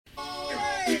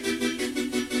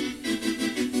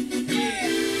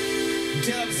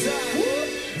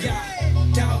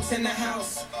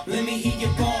house. Let me hear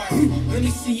your bar. Let me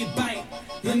see you bite.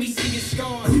 Let me see your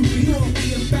scar. You know what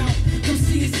we about. Come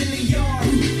see us in the yard.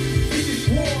 This is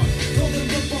war. Golden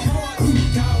Ripper hard.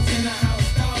 Dogs in the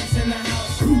house. Dogs in the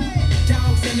house.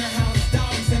 Dogs in the house.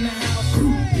 Dogs in the house.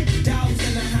 Dogs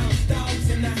in the house. Dogs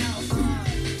in the house.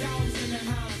 Dogs in the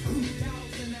house.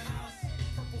 Dogs in the house.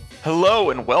 Hello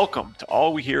and welcome to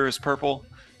All We Hear is Purple,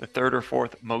 the third or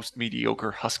fourth most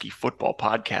mediocre Husky football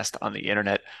podcast on the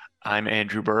internet. I'm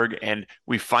Andrew Berg, and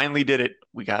we finally did it.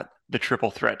 We got the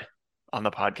triple threat on the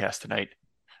podcast tonight.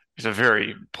 It's a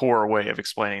very poor way of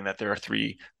explaining that there are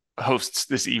three hosts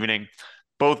this evening.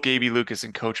 Both Gabey, Lucas,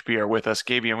 and Coach B are with us.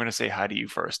 Gabey, I'm going to say hi to you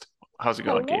first. How's it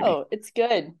going, Gabey? Oh, it's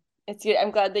good. It's good. I'm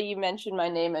glad that you mentioned my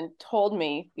name and told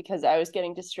me because I was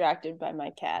getting distracted by my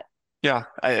cat. Yeah,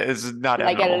 it's not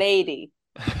like abnormal. a lady.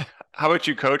 How about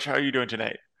you, Coach? How are you doing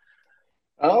tonight?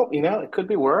 Oh, it could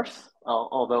be worse.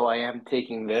 Although I am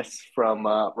taking this from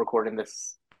recording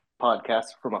this podcast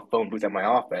from a phone booth at my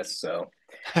office, so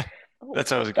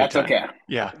That's always a good that's time. okay.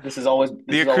 Yeah, This is always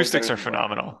the acoustics are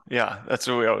phenomenal. Yeah, that's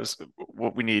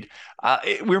what we need.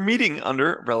 We're meeting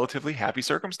under relatively happy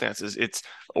circumstances. It's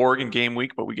Oregon game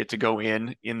week, but we get to go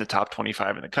in the top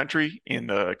 25 in the country in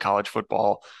the college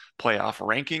football playoff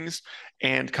rankings,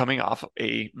 and coming off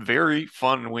a very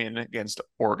fun win against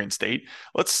Oregon State.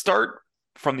 Let's start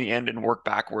from the end and work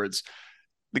backwards.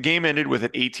 The game ended with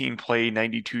an 18-play,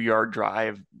 92-yard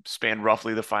drive, spanned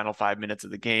roughly the final 5 minutes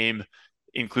of the game,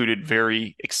 included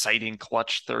very exciting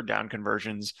clutch third down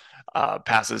conversions,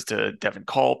 passes to Devin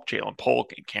Culp, Jalen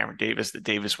Polk, and Cameron Davis. The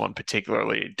Davis one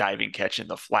particularly, a diving catch in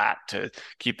the flat to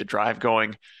keep the drive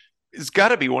going. It's got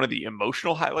to be one of the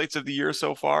emotional highlights of the year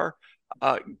so far.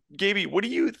 Gabey, what do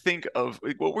you think of,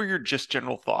 what were your just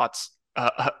general thoughts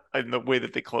in the way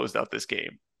that they closed out this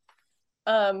game?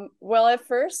 Well, at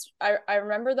first I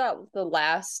remember that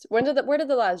where did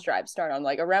the last drive start on?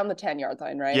 Like around the 10-yard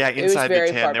line, right? Yeah, inside the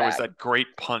 10, there back. was that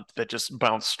great punt that just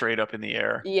bounced straight up in the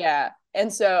air. Yeah.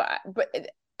 And so,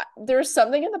 there was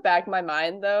something in the back of my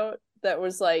mind though, that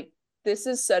was like, this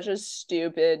is such a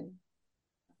stupid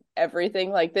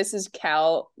everything. Like this is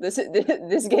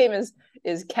this game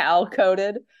is Cal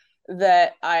coded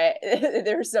that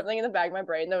there was something in the back of my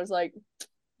brain that was like,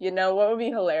 what would be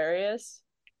hilarious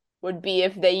would be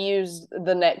if they used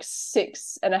the next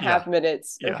 6.5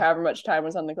 minutes or however much time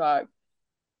was on the clock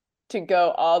to go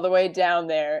all the way down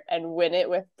there and win it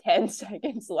with 10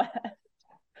 seconds left.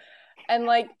 And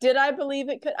did I believe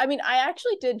it could? I mean, I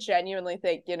actually did genuinely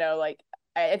think,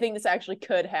 I think this actually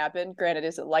could happen. Granted,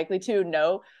 is it likely to?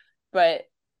 No. But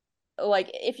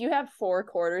if you have 4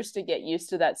 quarters to get used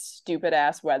to that stupid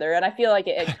ass weather, and I feel like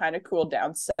it kind of cooled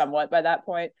down somewhat by that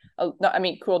point.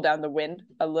 Cooled down the wind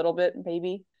a little bit,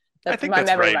 maybe. I think my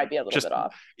memory right. might be a little bit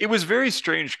off. It was very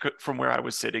strange from where I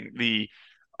was sitting. The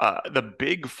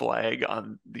big flag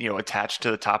on attached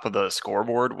to the top of the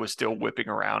scoreboard was still whipping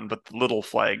around, but the little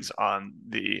flags on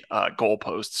the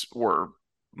goalposts were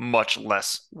much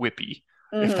less whippy,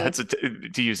 if that's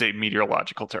to use a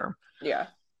meteorological term. Yeah,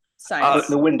 science.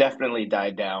 The wind definitely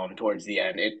died down towards the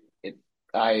end.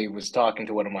 I was talking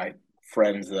to one of my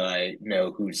friends that I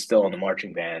know who's still in the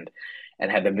marching band, and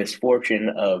had the misfortune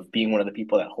of being one of the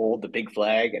people that hold the big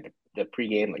flag at the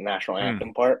pregame national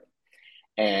anthem part,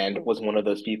 and was one of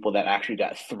those people that actually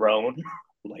got thrown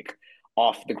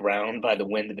off the ground by the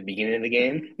wind at the beginning of the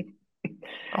game.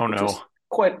 Oh no!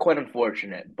 Quite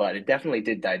unfortunate, but it definitely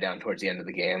did die down towards the end of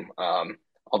the game.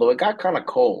 Although it got kind of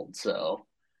cold, so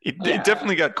it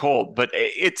definitely got cold, but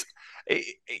it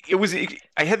was.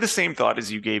 I had the same thought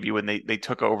as you, Gabey, when they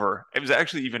took over. It was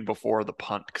actually even before the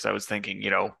punt, because I was thinking,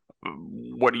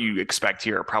 what do you expect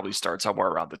here? It probably starts somewhere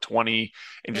around the 20,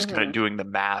 and just kind of doing the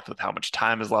math with how much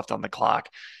time is left on the clock.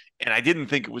 And I didn't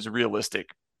think it was realistic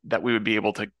that we would be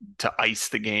able to ice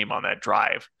the game on that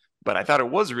drive, but I thought it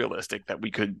was realistic that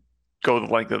we could go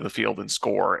the length of the field and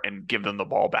score and give them the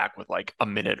ball back with a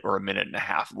minute or a minute and a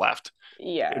half left.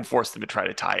 Yeah. And force them to try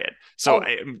to tie it. So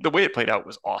the way it played out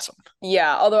was awesome.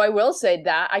 Yeah. Although I will say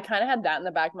that I kind of had that in the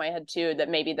back of my head too, that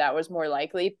maybe that was more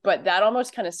likely, but that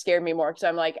almost kind of scared me more. Cause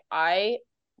I'm like, I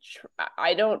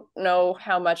don't know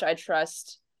how much I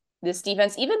trust this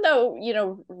defense, even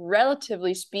though,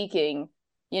 relatively speaking,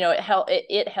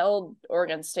 it held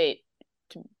Oregon State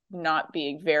to not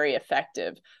being very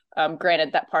effective.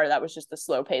 Granted, that part of that was just the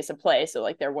slow pace of play, so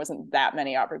there wasn't that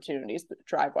many opportunities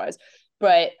drive wise.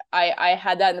 But I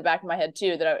had that in the back of my head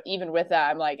too. That even with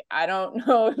that, I'm like, I don't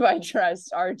know if I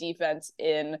trust our defense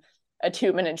in a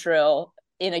 2-minute drill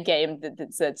in a game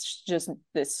that's just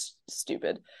this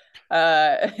stupid.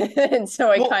 And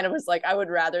so I kind of was like, I would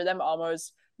rather them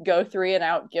almost go 3 and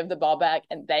out, give the ball back,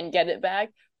 and then get it back.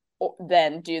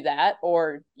 then do that,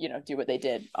 or do what they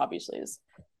did. Obviously, is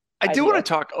I do ideal. want to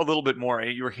talk a little bit more.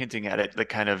 You were hinting at it, the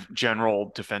kind of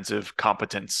general defensive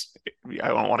competence. I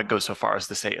don't want to go so far as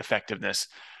to say effectiveness,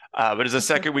 but it's the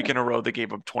second week in a row they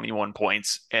gave up 21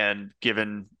 points. And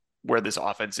given where this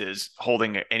offense is,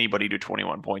 holding anybody to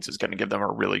 21 points is going to give them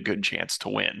a really good chance to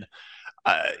win.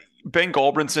 Ben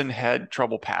Gulbranson had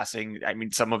trouble passing. I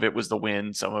mean, some of it was the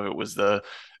wind, some of it was the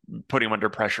putting him under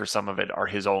pressure, some of it are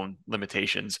his own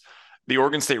limitations. The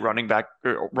Oregon State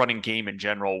running game in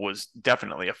general was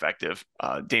definitely effective.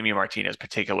 Damian Martinez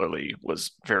particularly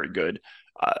was very good.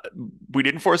 We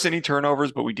didn't force any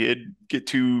turnovers, but we did get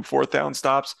 2 fourth down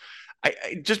stops.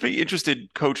 I'd just be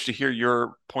interested, Coach, to hear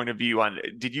your point of view on,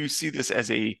 did you see this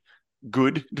as a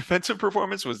good defensive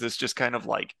performance? Was this just kind of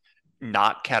like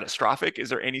not catastrophic? Is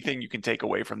there anything you can take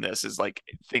away from this as like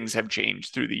things have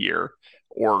changed through the year,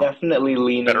 or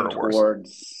definitely better or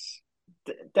worse?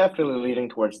 definitely leaning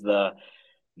towards the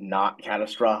not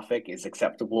catastrophic is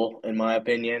acceptable in my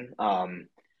opinion.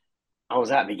 I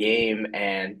was at the game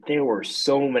and there were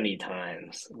so many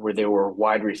times where there were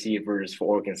wide receivers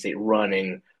for Oregon State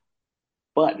running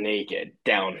butt naked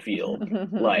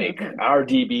downfield. Like our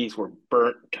DBs were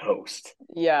burnt toast.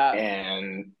 Yeah.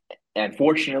 And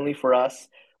fortunately for us,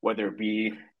 whether it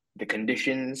be the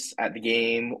conditions at the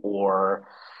game or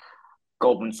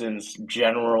Gulbranson's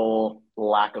general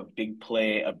lack of big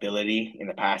play ability in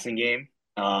the passing game,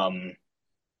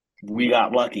 we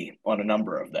got lucky on a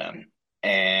number of them.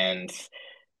 And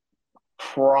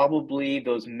probably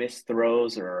those missed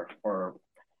throws or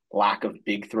lack of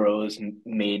big throws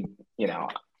made,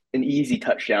 an easy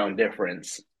touchdown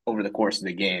difference over the course of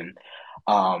the game.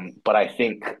 But I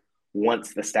think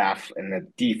once the staff and the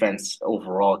defense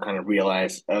overall kind of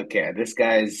realized, okay, this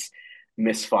guy's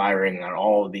misfiring on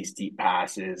all of these deep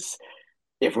passes.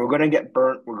 If we're going to get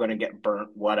burnt, we're going to get burnt,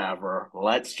 whatever.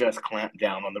 Let's just clamp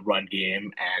down on the run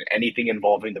game and anything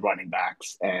involving the running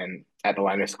backs and at the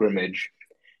line of scrimmage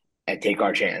and take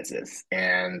our chances.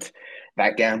 And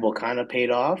that gamble kind of paid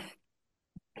off.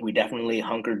 We definitely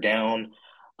hunkered down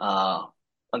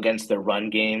against the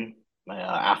run game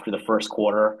after the first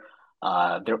quarter.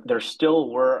 There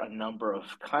still were a number of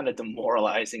kind of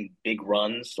demoralizing big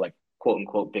runs, like quote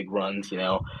unquote big runs,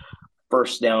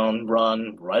 first down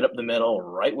run right up the middle,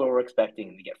 right where we're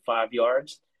expecting to get 5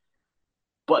 yards.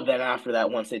 But then after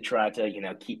that, once they tried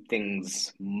to, keep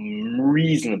things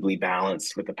reasonably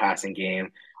balanced with the passing game,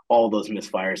 all those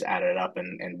misfires added up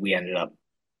and we ended up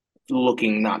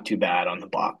looking not too bad on the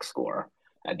box score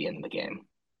at the end of the game.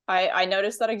 I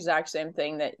noticed that exact same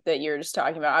thing that you're just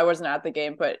talking about. I wasn't at the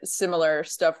game, but similar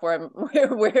stuff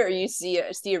where you see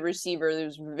a receiver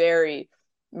who's very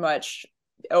much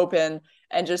open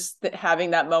and just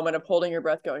having that moment of holding your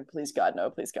breath going, please God, no,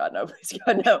 please God, no, please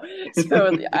God, no.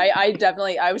 So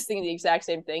I was thinking the exact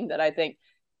same thing, that I think,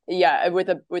 yeah, with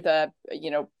a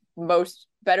most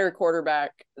better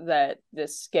quarterback, that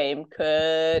this game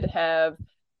could have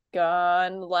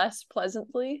gone less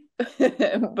pleasantly.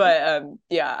 But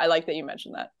yeah, I like that you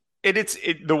mentioned that.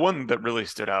 The one that really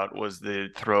stood out was the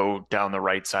throw down the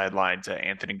right sideline to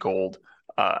Anthony Gold.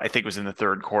 I think it was in the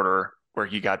third quarter where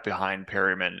he got behind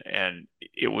Perryman and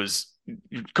it was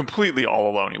completely all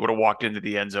alone. He would have walked into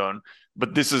the end zone,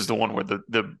 but this is the one where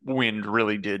the wind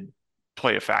really did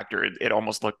play a factor. It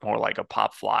almost looked more like a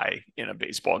pop fly in a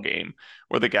baseball game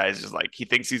where the guy's just like, he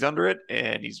thinks he's under it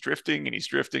and he's drifting and he's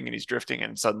drifting and he's drifting.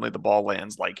 And suddenly the ball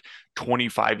lands like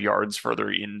 25 yards further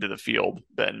into the field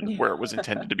than where it was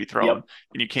intended to be thrown. Yep.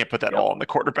 And you can't put that all on the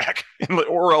quarterback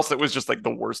or else it was just like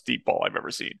the worst deep ball I've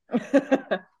ever seen.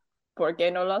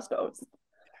 Porque no las dos.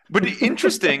 But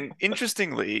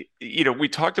interestingly, we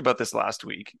talked about this last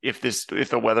week. If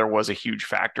the weather was a huge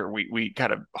factor, we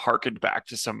kind of harkened back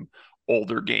to some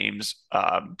older games,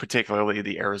 particularly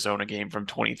the Arizona game from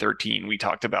 2013. We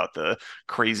talked about the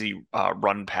crazy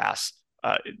run pass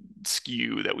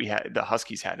skew that the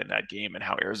Huskies had in that game and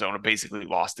how Arizona basically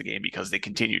lost the game because they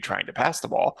continued trying to pass the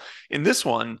ball. In this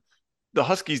one, the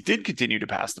Huskies did continue to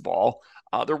pass the ball.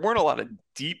 There weren't a lot of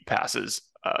deep passes,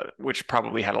 which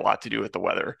probably had a lot to do with the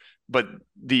weather, but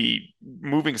the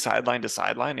moving sideline to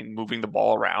sideline and moving the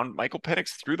ball around, Michael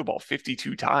Penix threw the ball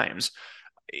 52 times.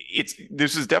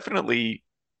 This is definitely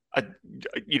a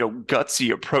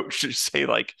gutsy approach to say,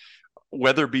 like,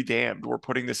 weather be damned, we're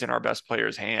putting this in our best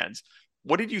players' hands.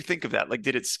 What did you think of that? Like,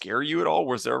 did it scare you at all?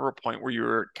 Was there ever a point where you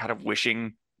were kind of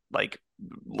wishing, like,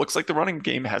 looks like the running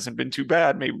game hasn't been too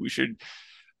bad, maybe we should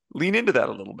lean into that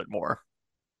a little bit more?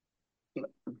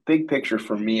 Big picture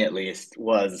for me, at least,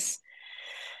 was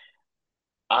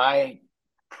I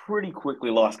pretty quickly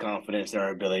lost confidence in our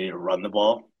ability to run the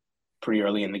ball pretty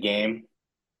early in the game.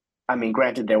 I mean,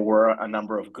 granted, there were a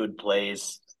number of good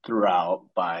plays throughout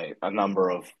by a number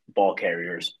of ball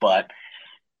carriers, but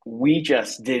we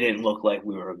just didn't look like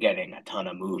we were getting a ton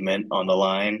of movement on the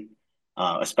line,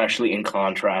 especially in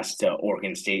contrast to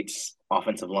Oregon State's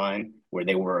offensive line, where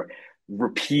they were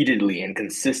repeatedly and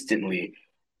consistently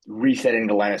resetting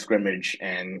the line of scrimmage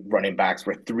and running backs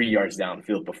were 3 yards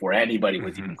downfield before anybody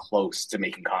was even close to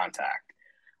making contact.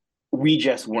 We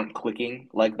just weren't clicking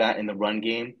like that in the run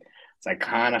game. So I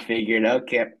kind of figured,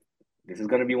 okay, this is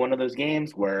going to be one of those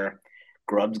games where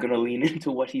Grubb's going to lean into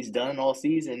what he's done all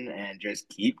season and just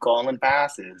keep calling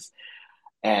passes.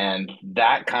 And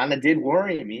that kind of did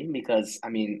worry me because, I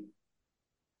mean,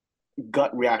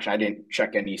 gut reaction, I didn't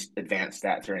check any advanced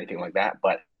stats or anything like that,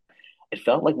 but it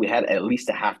felt like we had at least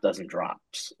a half dozen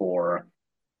drops or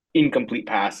incomplete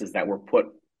passes that were put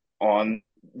on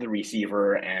the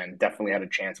receiver and definitely had a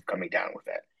chance of coming down with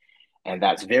it. And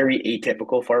that's very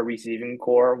atypical for our receiving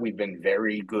core. We've been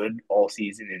very good all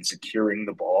season in securing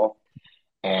the ball.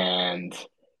 And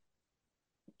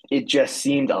it just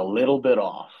seemed a little bit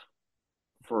off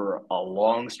for a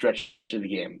long stretch of the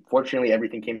game. Fortunately,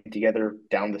 everything came together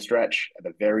down the stretch at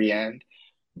the very end,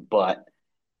 but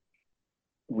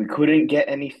we couldn't get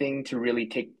anything to really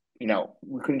take,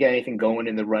 we couldn't get anything going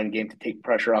in the run game to take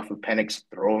pressure off of Penix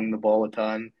throwing the ball a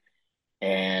ton.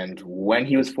 And when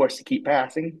he was forced to keep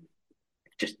passing,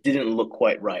 just didn't look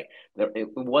quite right. There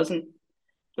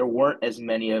weren't as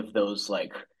many of those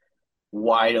like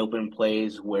wide open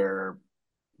plays where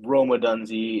Roma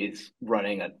Dunzi is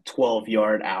running a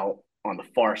 12-yard out on the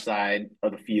far side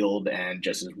of the field and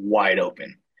just is wide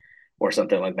open or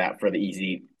something like that for the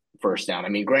easy first down. I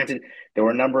mean, granted, there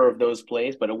were a number of those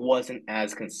plays, but it wasn't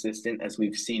as consistent as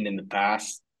we've seen in the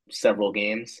past several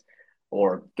games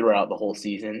or throughout the whole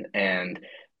season. And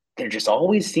there just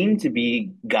always seemed to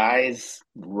be guys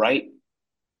right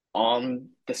on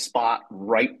the spot,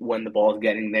 right when the ball is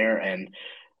getting there. And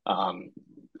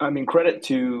I mean, credit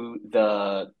to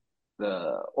the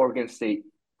Oregon State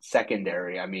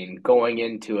secondary. I mean, going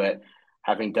into it,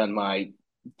 having done my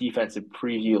defensive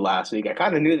preview last week, I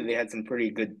kind of knew that they had some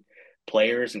pretty good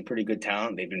players and pretty good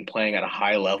talent. They've been playing at a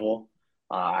high level.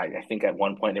 I think at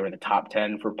one point they were in the top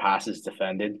 10 for passes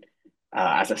defended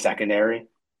as a secondary.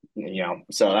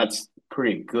 So that's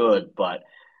pretty good. But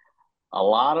a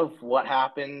lot of what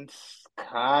happened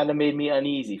kind of made me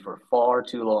uneasy for far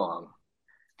too long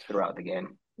throughout the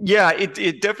game. Yeah,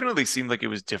 it definitely seemed like it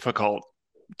was difficult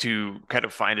to kind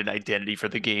of find an identity for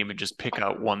the game and just pick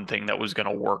out one thing that was going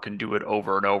to work and do it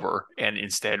over and over. And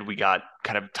instead, we got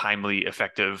kind of timely,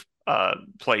 effective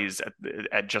plays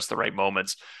at just the right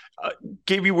moments.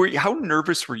 Gabey, how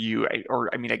nervous were you?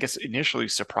 I guess initially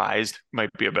surprised might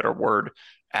be a better word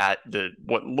at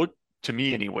what looked to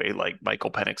me anyway, like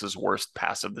Michael Penix's worst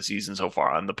pass of the season so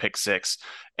far on the pick six.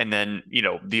 And then,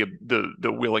 the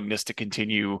willingness to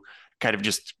continue kind of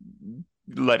just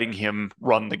letting him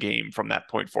run the game from that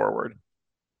point forward.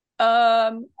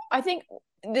 I think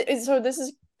so. This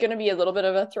is going to be a little bit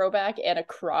of a throwback and a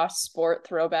cross sport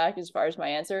throwback as far as my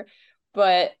answer,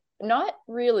 but not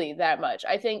really that much.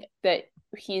 I think that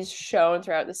he's shown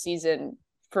throughout the season,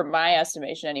 for my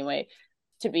estimation anyway,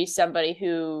 to be somebody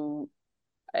who,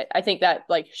 I think that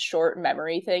like short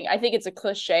memory thing, I think it's a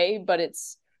cliche, but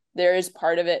there is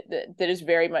part of it that is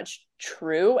very much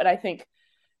true. And I think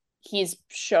he's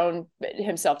shown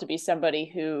himself to be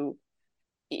somebody who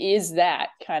is that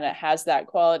kind of has that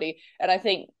quality. And I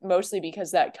think mostly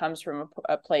because that comes from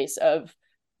a place of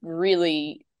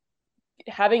really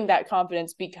having that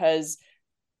confidence because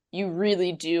you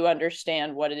really do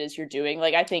understand what it is you're doing.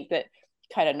 Like, I think that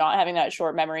kind of not having that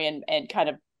short memory and kind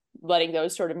of letting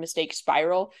those sort of mistakes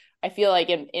spiral, I feel like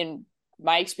in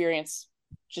my experience,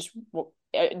 just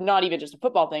not even just a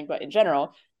football thing, but in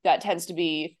general, that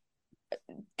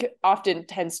often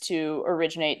tends to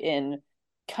originate in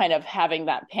kind of having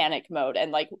that panic mode.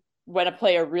 And like when a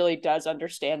player really does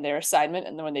understand their assignment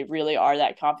and when they really are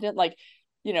that confident, like,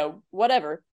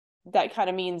 whatever, that kind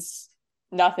of means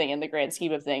nothing in the grand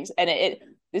scheme of things. And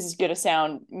this is going to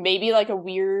sound maybe like a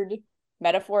weird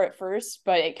metaphor at first,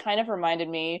 but it kind of reminded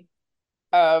me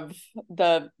of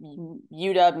the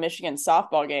UW Michigan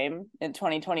softball game in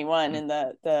 2021 in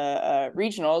the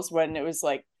regionals, when it was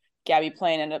like Gabby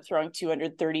Plain ended up throwing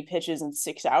 230 pitches in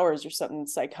 6 hours or something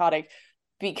psychotic,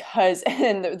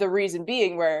 and the reason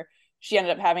being where she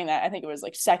ended up having that, I think it was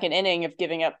like second inning of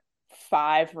giving up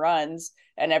 5 runs,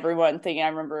 and everyone thinking,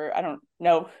 I don't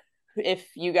know if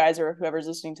you guys or whoever's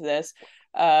listening to this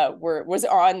was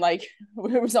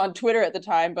on Twitter at the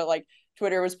time, but like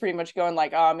Twitter was pretty much going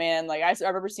like, oh man, like I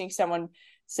remember seeing someone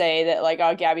say that like,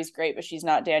 oh, Gabby's great, but she's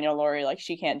not Daniel Laurie, like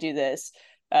she can't do this.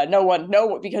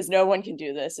 because no one can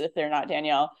do this if they're not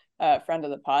Danielle, friend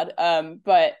of the pod.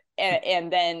 But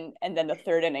and then the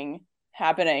third inning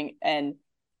happening and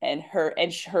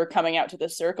her coming out to the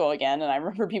circle again. And I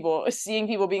remember seeing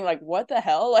people being like, what the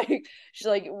hell? Like, she's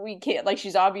like, we can't, like,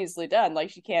 she's obviously done. Like,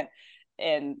 she can't.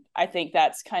 And I think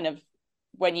that's kind of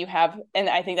when you have, and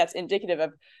I think that's indicative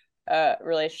of a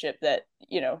relationship that,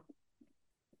 you know,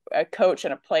 a coach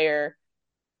and a player,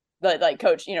 like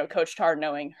Coach Tar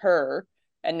knowing her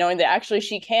and knowing that actually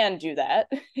she can do that.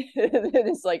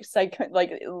 It's like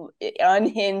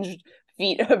unhinged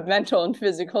feat of mental and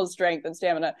physical strength and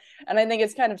stamina. And I think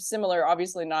it's kind of similar,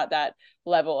 obviously not that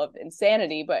level of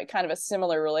insanity, but kind of a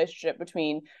similar relationship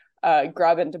between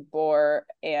Grubb and DeBoer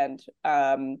and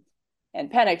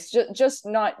Penix, just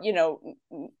not, you know,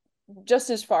 just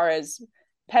as far as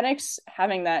Penix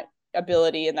having that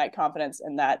ability and that confidence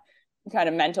and that kind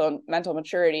of mental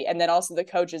maturity, and then also the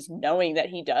coaches knowing that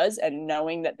he does and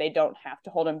knowing that they don't have to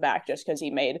hold him back just because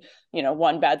he made, you know,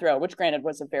 one bad throw, which granted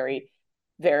was a very,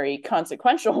 very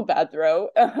consequential bad throw.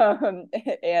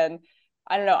 And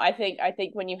I don't know, I think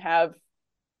when you have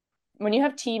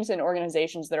teams and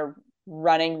organizations that are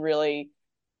running really,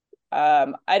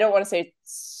 I don't want to say,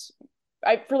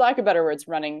 for lack of better words,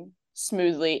 running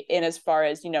smoothly in as far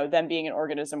as, you know, them being an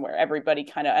organism where everybody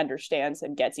kind of understands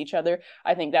and gets each other.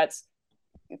 I think that's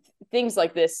things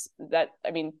like this, that,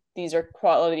 I mean, these are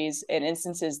qualities and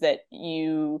instances that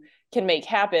you can make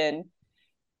happen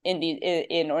in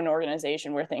an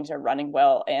organization where things are running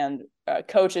well, and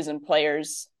coaches and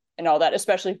players and all that,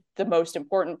 especially the most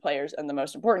important players and the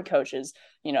most important coaches,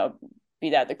 you know, be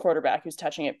that the quarterback who's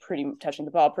touching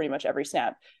the ball pretty much every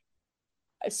snap.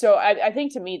 So I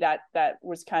think to me that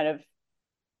was kind of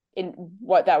in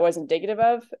what that was indicative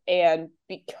of. And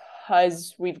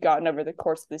because we've gotten over the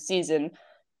course of the season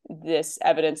this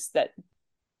evidence that,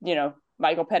 you know,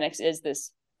 Michael Penix is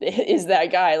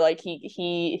that guy. Like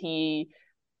he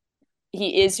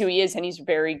is who he is, and he's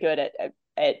very good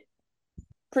at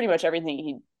pretty much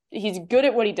everything. He's good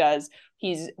at what he does.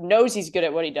 Knows he's good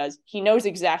at what he does. He knows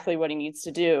exactly what he needs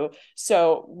to do.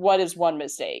 So what is one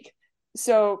mistake?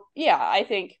 So yeah, I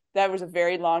think that was a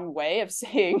very long way of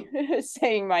saying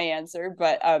my answer,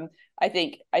 but I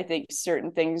think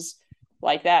certain things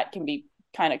like that can be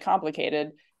kind of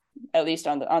complicated, at least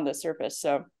on the surface.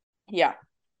 So yeah.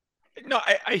 No,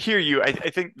 I hear you. I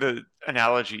think the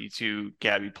analogy to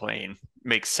Gabby playing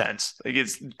makes sense. Like,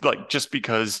 it's like, just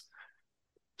because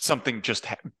something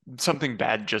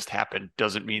bad just happened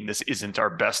doesn't mean this isn't our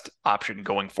best option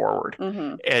going forward.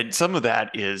 Mm-hmm. And some of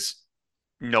that is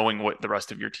knowing what the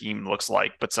rest of your team looks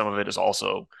like, but some of it is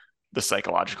also the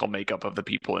psychological makeup of the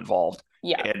people involved.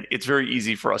 Yeah. And it's very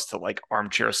easy for us to like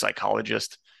armchair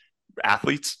psychologist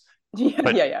athletes.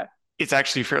 Yeah. It's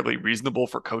actually fairly reasonable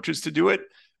for coaches to do it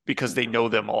because they know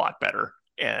them a lot better.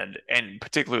 And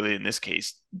particularly in this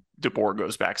case, DeBoer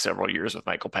goes back several years with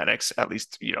Michael Penix, at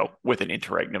least, you know, with an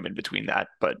interregnum in between that.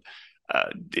 But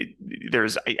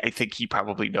I think he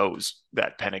probably knows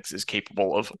that Penix is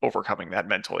capable of overcoming that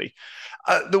mentally.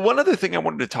 The one other thing I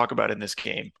wanted to talk about in this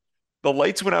game, the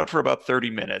lights went out for about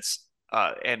 30 minutes,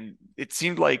 and it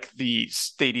seemed like the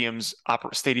stadium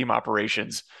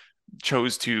operations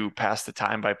chose to pass the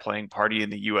time by playing Party in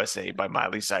the USA by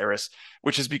Miley Cyrus,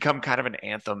 which has become kind of an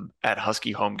anthem at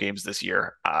Husky home games this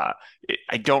year. I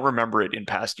don't remember it in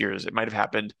past years. It might have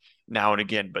happened now and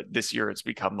again, but this year it's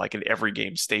become like an every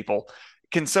game staple.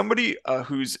 Can somebody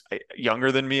who's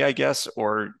younger than me, I guess,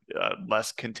 or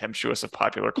less contemptuous of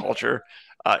popular culture,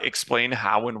 explain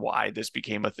how and why this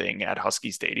became a thing at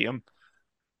Husky Stadium?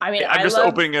 I mean, I'm just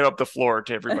opening it up the floor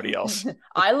to everybody else.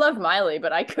 I love Miley,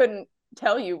 but I couldn't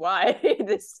tell you why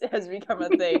this has become a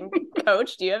thing.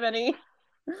 Coach, do you have any?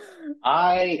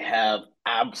 I have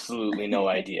absolutely no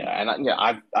idea, and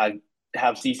I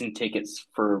have season tickets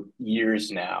for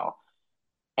years now,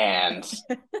 and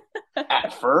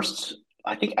at first,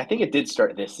 I think it did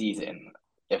start this season,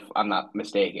 if I'm not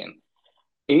mistaken.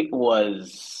 It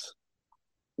was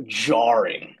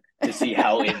jarring to see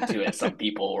how into it some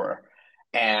people were,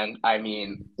 and I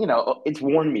mean, you know, it's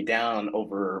worn me down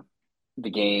over the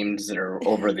games that are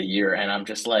over the year, and I'm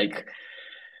just like,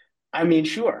 I mean,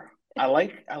 sure, I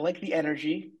like the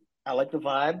energy, I like the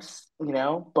vibes, you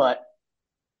know, but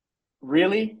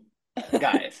really,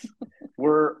 guys,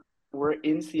 we're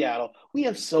in Seattle. We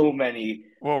have so many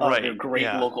other great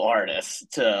local artists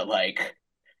to, like,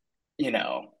 you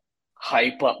know,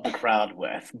 hype up the crowd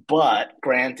with. But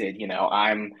granted, you know,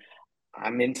 I'm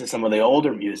into some of the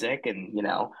older music, and you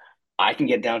know, I can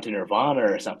get down to Nirvana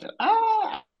or something.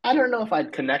 I don't know if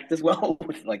I'd connect as well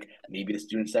with like maybe the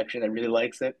student section that really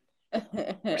likes it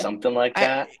or something like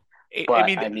that. I But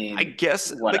mean, I I mean,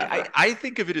 guess like whatever. I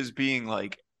think of it as being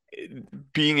like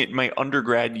being in my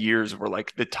undergrad years were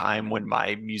like the time when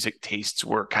my music tastes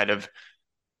were kind of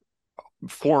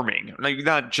forming, like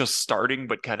not just starting,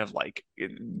 but kind of like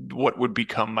what would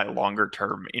become my longer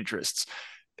term interests.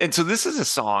 And so this is a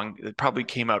song that probably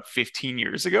came out 15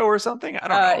 years ago or something. I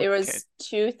don't know. It Okay. was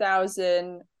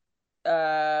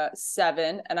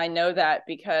 2007, and I know that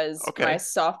because my Okay.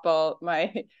 softball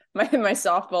my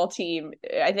softball team,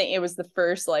 I think it was the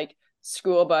first like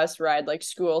school bus ride, like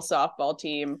school softball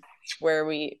team where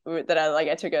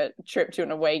I took a trip to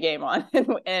an away game on,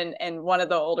 and one of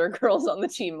the older girls on the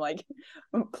team like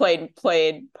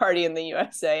played Party in the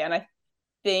USA, and I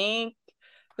think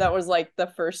that was like the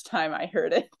first time I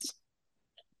heard it.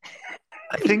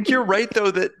 I think you're right though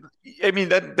that I mean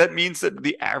that means that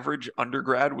the average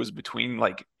undergrad was between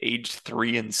like age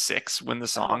 3 and 6 when the Oh,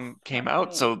 song came fuck out.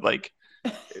 me. So like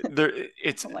there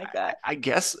it's Something like that. I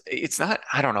guess it's not.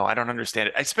 I don't know. I don't understand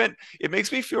it. It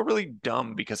makes me feel really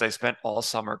dumb because I spent all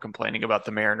summer complaining about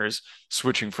the Mariners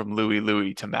switching from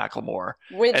Louis to Macklemore, and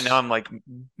now Which I'm like,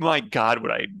 my God,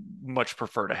 would I much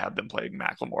prefer to have them playing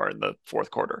Macklemore in the fourth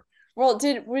quarter. Well,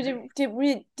 did you?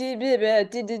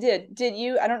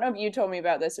 I don't know if you told me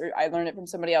about this or I learned it from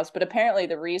somebody else, but apparently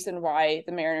the reason why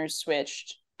the Mariners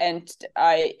switched, and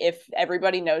if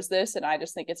everybody knows this, and I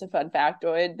just think it's a fun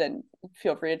factoid, then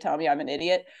feel free to tell me I'm an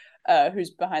idiot,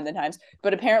 who's behind the times.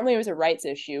 But apparently it was a rights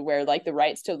issue where like the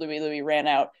rights to Louis ran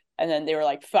out, and then they were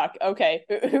like, "Fuck, okay,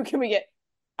 who can we get?"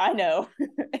 I know.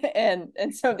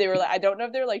 And so they were like, I don't know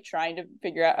if they're like trying to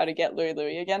figure out how to get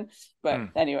Louis again. But Hmm.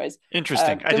 anyways,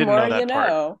 Interesting. I the didn't more know you that part.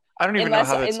 know. I don't even know Unless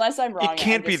how that's. I'm It wrong, and I'm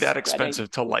can't be just that spreading.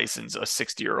 expensive to license a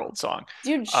 60-year-old song.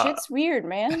 Dude, Uh, shit's weird,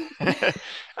 man.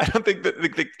 I don't think that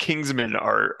the Kingsmen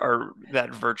are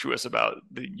that virtuous about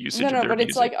the No, usage of no, their but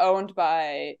it's music. like owned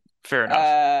by Fair enough.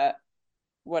 uh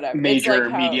whatever. It's like Major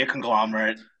how media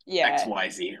conglomerate yeah.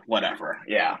 XYZ, whatever.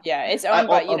 Yeah. Yeah, it's I, owned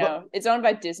by, although it's owned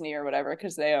by Disney or whatever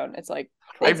because they own it's like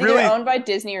I it's either really owned by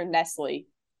Disney or Nestle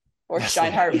or Nestle,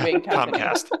 Steinhardt yeah, Wig Company.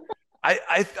 Comcast.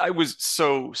 I was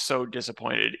so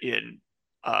disappointed in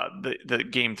the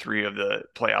game 3 of the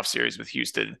playoff series with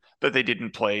Houston that they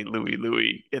didn't play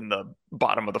Louis in the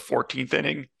bottom of the 14th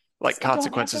inning. Like They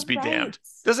don't have consequences the be damned.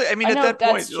 rights. Does it? I mean, I at know that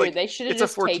that's point, true. like They should have it's a just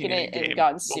 14 taken inning it and game.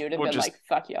 gotten We'll, sued and we'll been just like,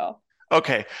 fuck y'all.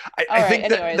 okay. I All right, think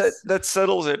anyways. that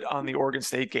settles it on the Oregon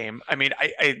State game. I mean,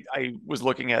 I was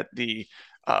looking at the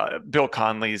Bill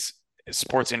Conley's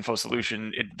Sports Info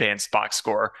Solution advanced box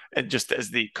score, and just as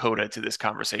the coda to this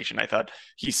conversation, I thought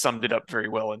he summed it up very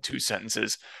well in 2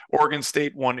 sentences. Oregon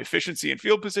State won efficiency and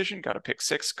field position, got a pick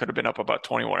six, could have been up about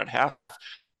 21 and a half.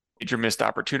 Major missed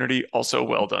opportunity. Also,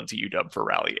 well done to UW for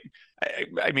rallying.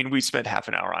 I mean, we spent half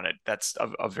an hour on it. That's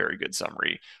a very good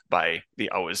summary by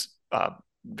the always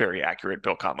very accurate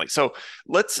Bill Conley. So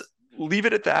let's leave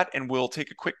it at that, and we'll take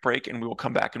a quick break, and we will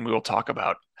come back and we will talk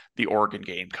about the Oregon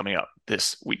game coming up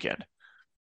this weekend.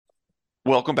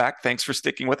 Welcome back. Thanks for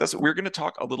sticking with us. We're going to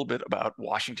talk a little bit about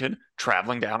Washington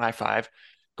traveling down I-5,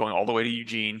 going all the way to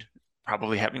Eugene,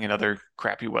 probably having another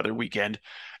crappy weather weekend.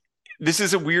 This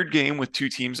is a weird game with two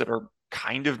teams that are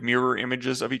kind of mirror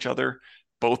images of each other.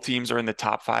 Both teams are in the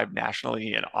top 5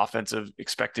 nationally in offensive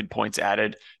expected points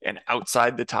added and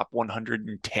outside the top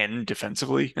 110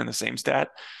 defensively in the same stat.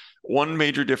 One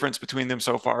major difference between them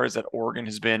so far is that Oregon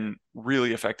has been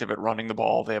really effective at running the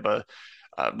ball. They have a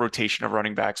rotation of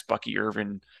running backs, Bucky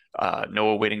Irvin,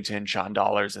 Noah Whittington, Sean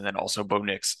Dollars, and then also Bo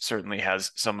Nix certainly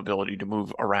has some ability to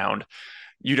move around.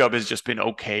 UW has just been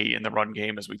okay in the run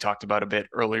game, as we talked about a bit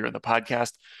earlier in the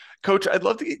podcast. Coach, I'd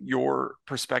love to get your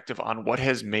perspective on what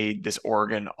has made this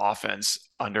Oregon offense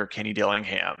under Kenny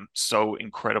Dillingham so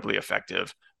incredibly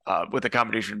effective, with a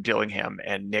combination of Dillingham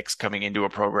and Nix coming into a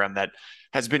program that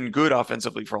has been good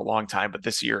offensively for a long time, but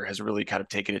this year has really kind of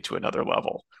taken it to another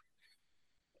level.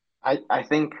 I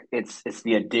think it's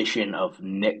the addition of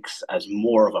Nix as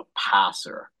more of a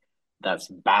passer that's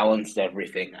balanced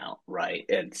everything out, right?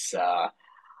 It's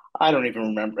I don't even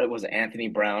remember. It was Anthony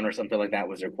Brown or something like that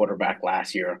was their quarterback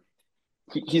last year.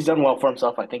 He's done well for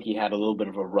himself. I think he had a little bit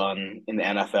of a run in the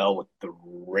NFL with the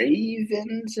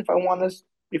Ravens, if I'm Did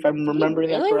he remembering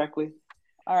that really? correctly.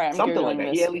 All right, I'm Something like Googling that.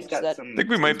 this. He at least So got that I think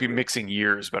we might be some mixing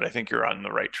years, but I think you're on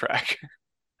the right track.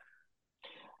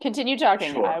 continue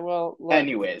talking. I sure. will look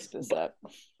Anyways, this up.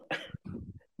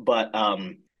 but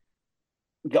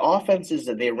the offenses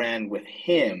that they ran with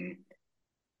him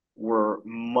were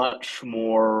much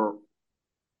more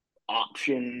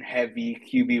option heavy,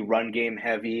 QB run game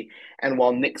heavy. And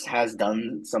while Nix has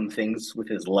done some things with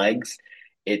his legs,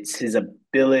 it's his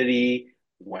ability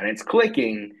when it's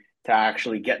clicking to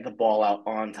actually get the ball out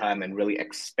on time and really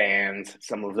expand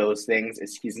some of those things.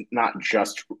 He's not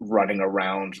just running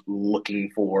around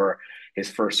looking for his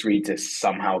first read to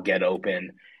somehow get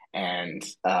open. And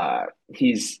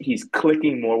he's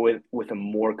clicking more with a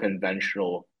more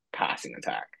conventional passing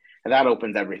attack. And that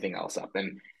opens everything else up.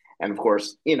 And of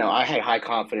course, I had high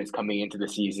confidence coming into the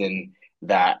season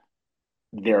that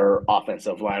their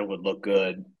offensive line would look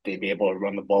good. They'd be able to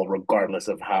run the ball regardless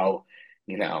of how,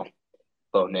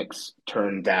 Bo Nix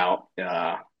turned out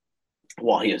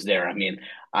while he was there. I mean,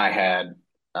 I had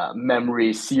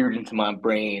memories seared into my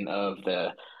brain of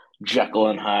the Jekyll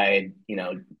and Hyde,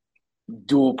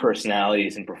 dual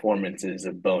personalities and performances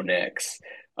of Bo Nix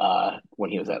when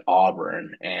he was at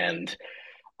Auburn. And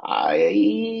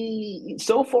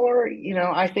so far,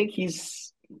 I think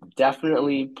he's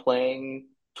definitely playing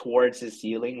towards his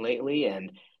ceiling lately,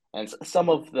 and some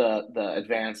of the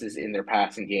advances in their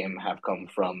passing game have come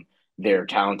from their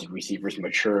talented receivers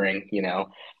maturing.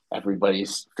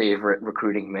 Everybody's favorite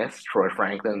recruiting myth, Troy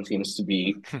Franklin, seems to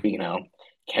be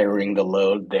carrying the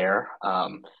load there.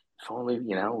 If only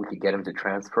we could get him to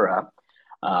transfer up,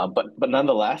 but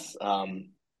nonetheless,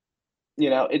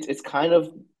 it's kind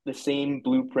of the same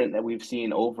blueprint that we've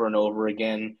seen over and over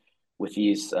again with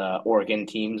these Oregon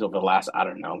teams over the last, I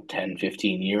don't know, 10,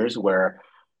 15 years, where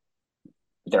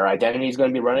their identity is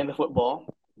going to be running the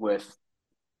football with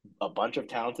a bunch of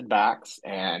talented backs.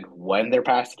 And when their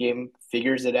pass game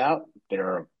figures it out,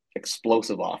 they're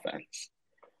explosive offense.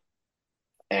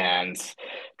 And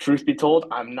truth be told,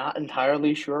 I'm not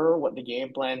entirely sure what the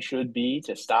game plan should be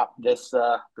to stop this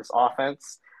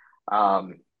offense.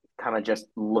 Kind of just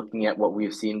looking at what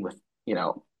we've seen with,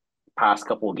 past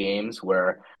couple of games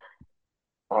where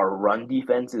our run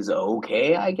defense is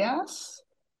okay, I guess.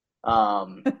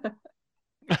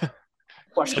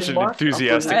 Such an mark.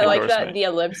 enthusiastic I like endorsement. that, the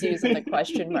ellipses and the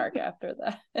question mark after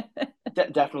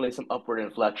that. Definitely some upward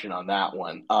inflection on that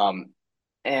one.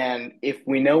 And if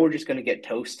we know we're just going to get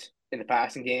toast in the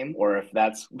passing game, or if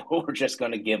that's what we're just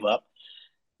going to give up,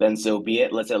 then so be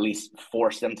it. Let's at least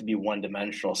force them to be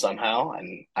one-dimensional somehow.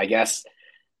 And I guess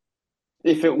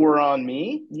if it were on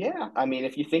me, yeah. I mean,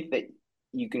 if you think that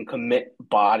you can commit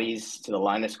bodies to the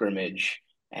line of scrimmage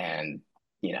and,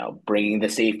 bringing the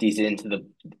safeties into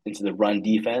the run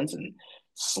defense and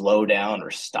slow down or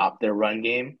stop their run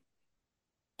game,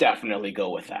 definitely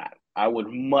go with that. I would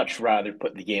much rather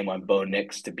put the game on Bo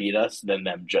Nix to beat us than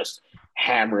them just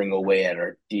hammering away at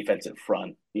our defensive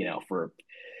front, for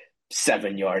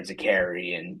 7 yards a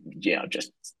carry and,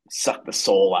 just suck the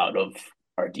soul out of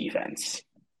our defense.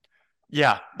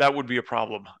 Yeah, that would be a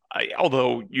problem.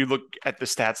 Although you look at the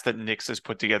stats that Nix has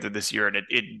put together this year, and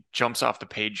it jumps off the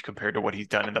page compared to what he's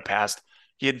done in the past.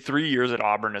 He had 3 years at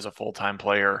Auburn as a full-time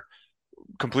player.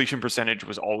 Completion percentage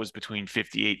was always between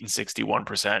 58 and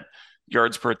 61%.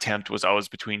 Yards per attempt was always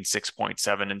between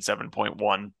 6.7 and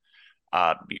 7.1.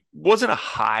 Wasn't a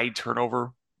high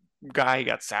turnover guy. He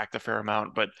got sacked a fair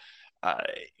amount, but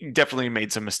definitely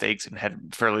made some mistakes and had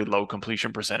fairly low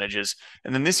completion percentages.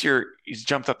 And then this year, he's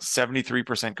jumped up to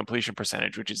 73% completion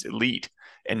percentage, which is elite,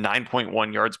 and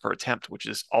 9.1 yards per attempt, which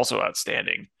is also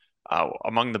outstanding,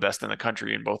 among the best in the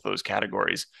country in both those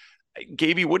categories.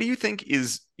 Gabey, what do you think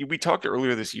we talked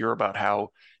earlier this year about how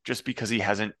just because he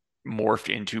hasn't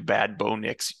morphed into bad Bo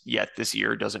Nix yet this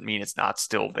year doesn't mean it's not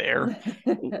still there.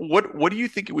 What do you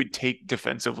think it would take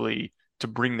defensively to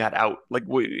bring that out? Like,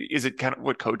 is it kind of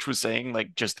what Coach was saying,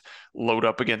 like just load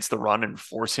up against the run and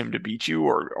force him to beat you,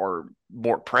 or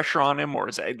more pressure on him? Or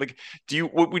is that like,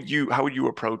 how would you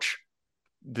approach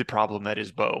the problem that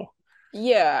is Bo?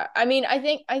 Yeah. I mean, I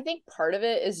think part of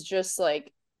it is just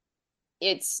like,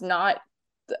 it's not,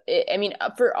 I mean,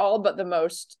 for all but the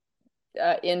most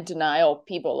in denial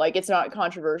people, like, it's not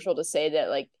controversial to say that,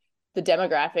 like, the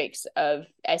demographics of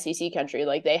SEC country,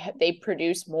 like, they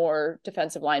produce more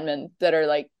defensive linemen that are,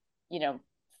 like,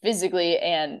 physically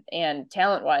and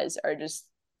talent wise are just,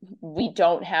 we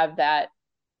don't have that,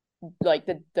 like,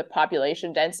 the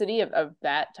population density of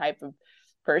that type of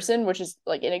person, which is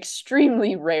like an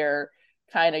extremely rare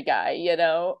kind of guy,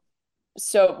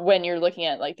 So when you're looking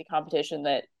at, like, the competition,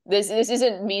 that this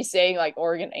isn't me saying, like,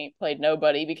 Oregon ain't played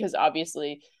nobody, because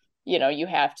obviously, you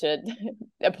have to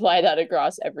apply that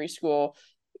across every school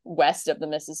west of the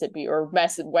Mississippi, or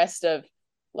west of,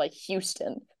 like,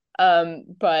 Houston.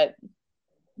 But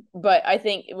I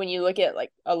think when you look at,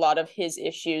 like, a lot of his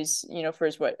issues, for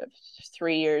his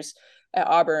 3 years at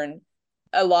Auburn,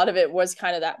 a lot of it was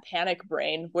kind of that panic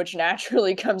brain, which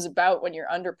naturally comes about when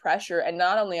you're under pressure, and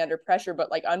not only under pressure,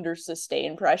 but, like, under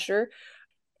sustained pressure.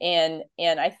 And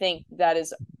I think that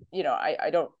is I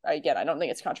don't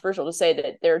think it's controversial to say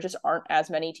that there just aren't as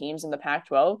many teams in the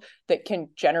Pac-12 that can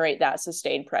generate that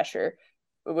sustained pressure,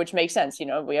 which makes sense.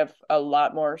 We have a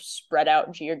lot more spread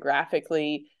out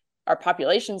geographically. Our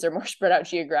populations are more spread out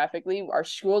geographically. Our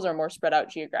schools are more spread out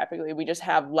geographically. We just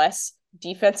have less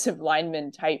defensive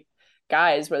lineman type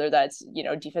guys, whether that's,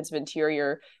 defensive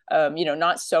interior,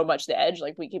 not so much the edge.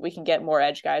 Like we can get more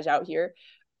edge guys out here,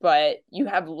 but you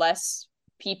have less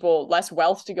people, less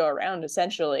wealth to go around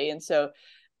essentially. And so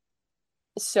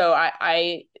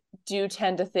I do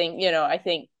tend to think, I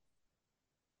think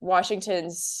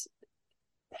Washington's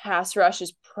pass rush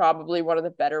is probably one of the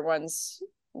better ones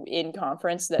in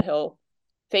conference that he'll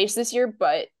face this year,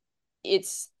 but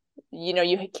it's,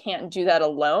 you can't do that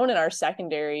alone, and our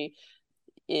secondary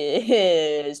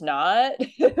is not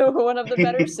one of the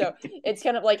better. So it's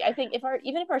kind of like, I think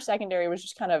even if our secondary was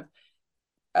just kind of,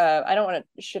 I don't want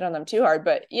to shit on them too hard,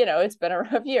 but it's been a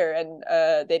rough year,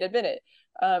 and they'd admit it.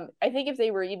 I think if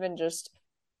they were even just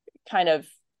kind of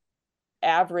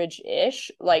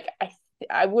average-ish, like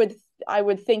I would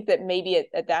think that maybe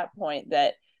at that point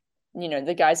that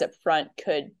the guys up front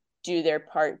could do their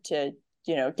part to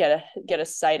get a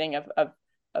sighting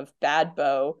of Bad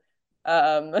Bo,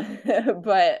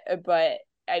 but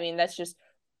I mean that's just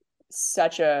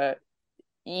such a,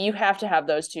 you have to have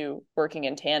those two working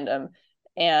in tandem,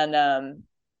 and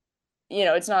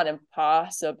it's not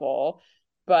impossible,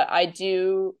 but I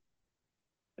do,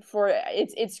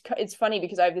 it's funny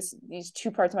because I have these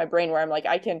two parts of my brain where I'm like,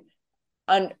 I can,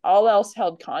 on all else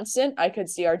held constant, I could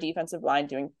see our defensive line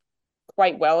doing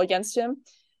quite well against him,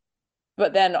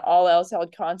 but then all else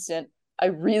held constant, I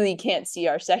really can't see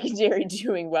our secondary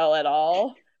doing well at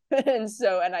all. And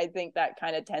I think that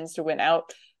kind of tends to win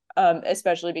out,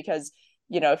 especially because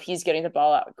if he's getting the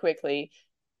ball out quickly,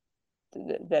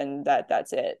 then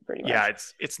that's it pretty much. Yeah,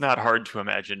 it's not hard to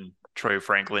imagine Troy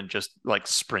Franklin just like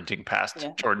sprinting past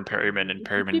Jordan Perryman, and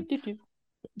Perryman,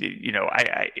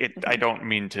 I don't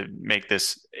mean to make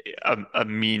this a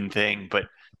mean thing, but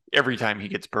every time he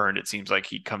gets burned, it seems like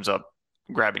he comes up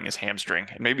grabbing his hamstring,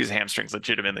 and maybe his hamstring's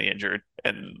legitimately injured,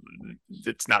 and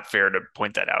it's not fair to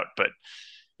point that out, but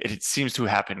it seems to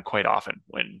happen quite often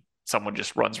when someone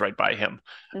just runs right by him.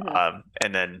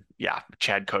 And then,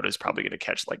 Chad Cota is probably going to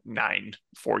catch like 9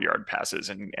 4-yard passes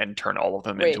and turn all of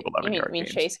them into 11-yard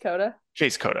games. Chase Cota?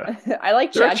 Chase Cota. I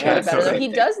like Chad Cota better, though. He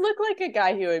does look like a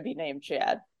guy who would be named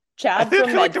Chad. I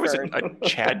feel like there was a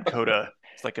Chad Cota.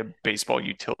 It's like a baseball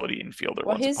utility infielder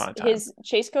once upon a time. His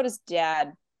Chase Cota's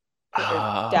dad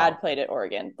played at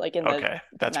Oregon, like in the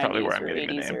that's 90s probably where I'm or getting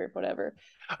 80s the name. or whatever.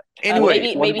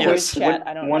 Anyway, maybe he was Chad.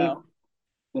 I don't know.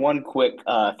 One quick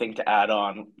thing to add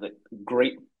on, the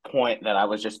great point that I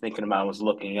was just thinking about, I was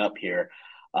looking up here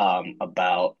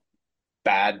about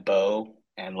Bad Bo,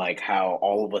 and like how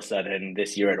all of a sudden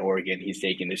this year at Oregon he's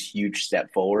taking this huge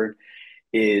step forward,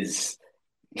 is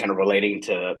kind of relating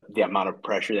to the amount of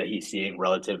pressure that he's seeing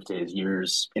relative to his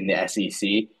years in the SEC.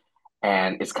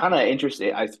 And it's kind of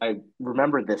interesting. I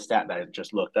remember this stat that I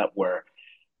just looked up where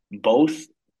both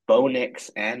Bo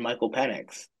Nix and Michael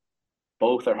Penix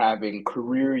both are having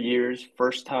career years,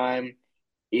 first time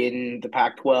in the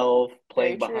Pac-12,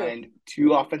 playing behind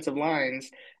two offensive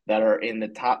lines that are in the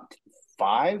top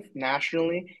 5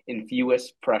 nationally in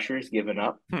fewest pressures given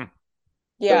up.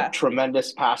 Yeah. So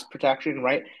tremendous pass protection,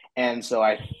 right? And so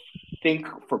I think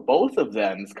for both of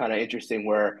them, it's kind of interesting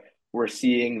where we're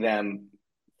seeing them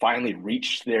finally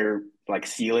reach their like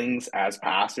ceilings as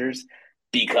passers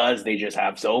because they just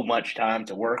have so much time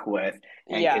to work with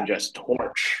and can just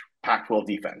torch Pac-12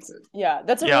 defenses. Yeah,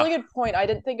 that's a really good point. I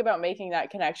didn't think about making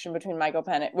that connection between Michael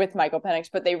Penix,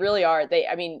 but they really are.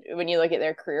 I mean, when you look at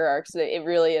their career arcs, it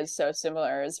really is so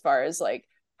similar as far as like,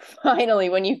 finally,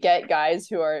 when you get guys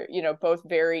who are, both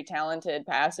very talented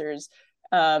passers,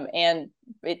 and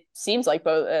it seems like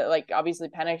both, like obviously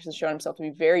Penix has shown himself to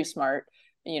be very smart,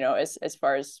 as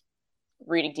far as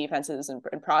reading defenses and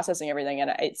processing everything. And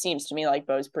it seems to me like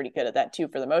Bo's pretty good at that too,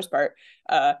 for the most part.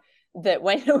 That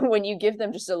when you give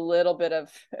them just a little bit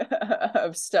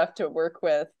of stuff to work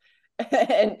with,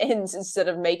 and instead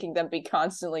of making them be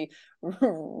constantly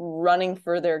running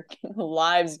for their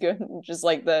lives, just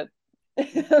like I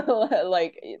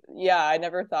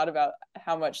never thought about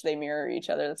how much they mirror each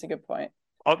other. That's a good point.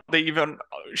 They even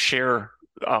share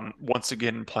once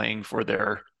again playing for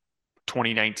their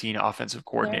 2019 offensive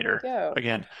coordinator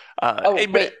again.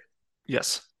 Wait.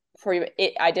 Yes.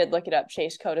 I did look it up.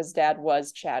 Chase Cota's dad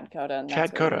was Chad Cota. And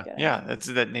Chad Cota. Yeah,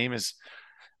 that name is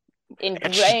ingrained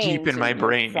etched deep in my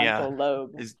brain. Lobe.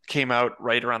 It came out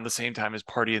right around the same time as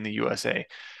Party in the USA.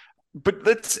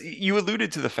 But you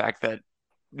alluded to the fact that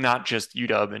not just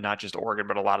UW and not just Oregon,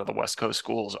 but a lot of the West Coast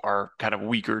schools are kind of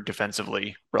weaker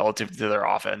defensively relative to their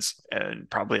offense, and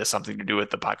probably has something to do with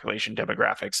the population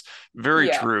demographics. Very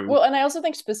Yeah. true. Well, and I also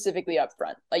think specifically up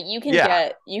front, like you can Yeah.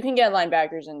 get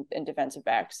linebackers and defensive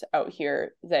backs out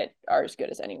here that are as good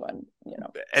as anyone, you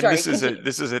know. And Sorry,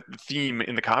 this is a theme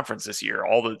in the conference this year.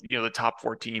 All the the top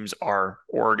four teams are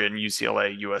Oregon,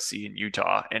 UCLA, USC, and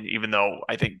Utah. And even though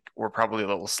I think we're probably a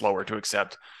little slower to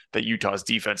accept that Utah's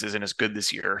defense isn't as good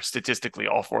this year, statistically,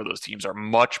 all four of those teams are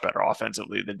much better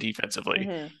offensively than defensively.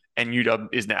 Mhm. And UW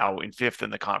is now in fifth in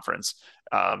the conference.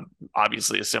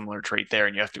 Obviously, a similar trait there,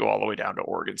 and you have to go all the way down to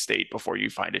Oregon State before you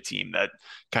find a team that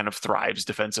kind of thrives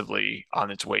defensively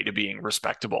on its way to being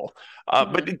respectable.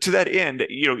 But to that end,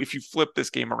 if you flip this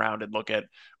game around and look at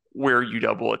where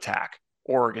UW will attack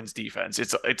Oregon's defense,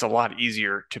 it's a lot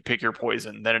easier to pick your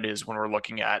poison than it is when we're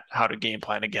looking at how to game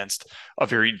plan against a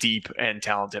very deep and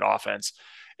talented offense.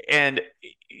 And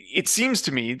it seems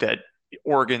to me that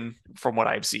Oregon, from what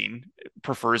I've seen,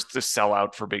 prefers to sell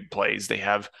out for big plays. They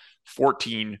have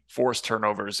 14 forced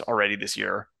turnovers already this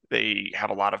year. They have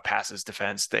a lot of passes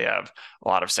defense. They have a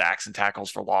lot of sacks and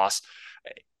tackles for loss.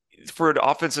 For an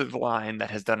offensive line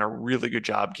that has done a really good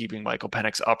job keeping Michael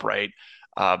Penix upright,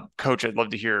 Coach, I'd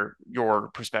love to hear your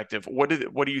perspective. What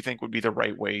do you think would be the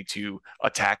right way to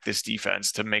attack this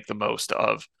defense to make the most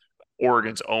of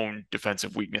Oregon's own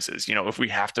defensive weaknesses? If we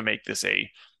have to make this a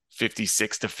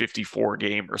 56-54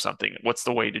 game or something, what's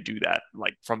the way to do that,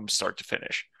 like from start to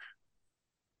finish?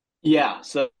 Yeah.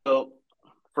 So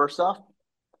first off,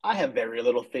 I have very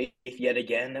little faith yet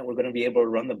again that we're going to be able to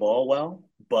run the ball well.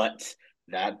 But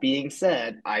that being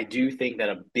said, I do think that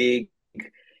a big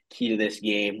key to this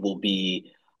game will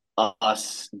be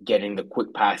us getting the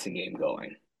quick passing game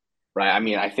going, right? I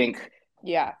mean, I think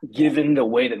Yeah. given the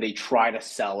way that they try to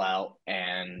sell out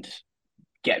and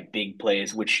get big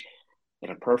plays, which in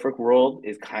a perfect world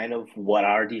is kind of what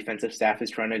our defensive staff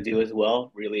is trying to do as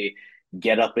well, really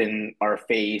get up in our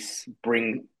face,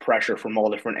 bring pressure from all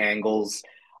different angles.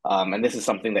 And this is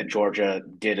something that Georgia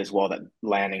did as well, that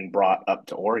Lanning brought up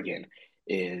to Oregon,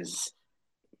 is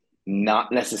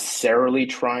not necessarily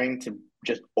trying to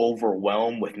just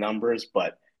overwhelm with numbers,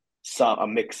 but a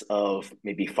mix of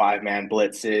maybe 5-man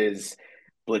blitzes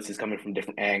coming from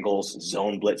different angles,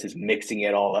 zone blitzes, mixing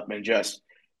it all up, and just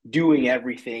doing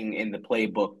everything in the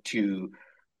playbook to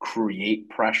create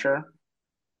pressure.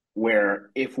 Where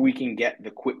if we can get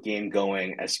the quick game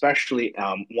going, especially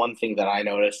one thing that I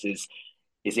noticed is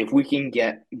if we can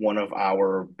get one of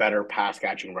our better pass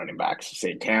catching running backs,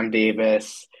 say Cam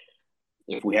Davis,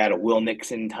 if we had a Will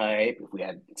Nixon type, if we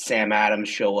had Sam Adams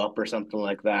show up or something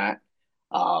like that,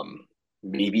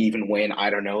 maybe even Wayne. I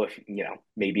don't know if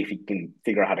maybe if he can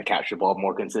figure out how to catch the ball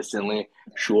more consistently,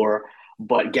 sure.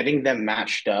 But getting them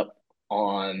matched up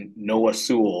on Noah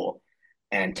Sewell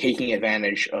and taking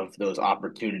advantage of those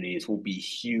opportunities will be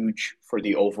huge for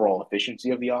the overall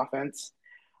efficiency of the offense.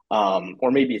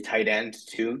 Or maybe a tight end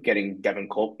too, getting Devin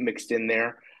Culp mixed in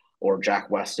there, or Jack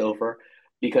Westover,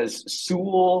 because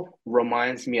Sewell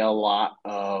reminds me a lot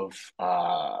of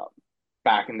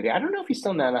back in the day. I don't know if he's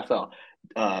still in the NFL.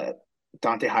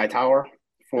 Dante Hightower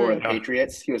for the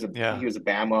Patriots. He was a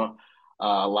Bama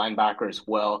linebacker as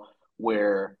well,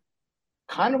 where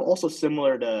kind of also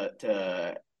similar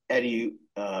to Eddie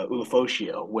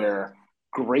Ulofoshio, where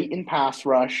great in pass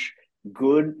rush,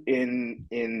 good in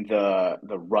the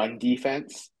run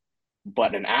defense,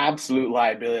 but an absolute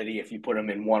liability if you put him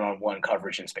in one-on-one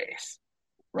coverage in space,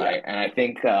 right? Yeah. And I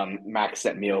think Max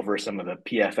sent me over some of the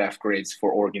PFF grades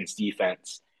for Oregon's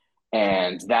defense,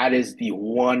 and that is the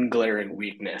one glaring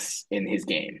weakness in his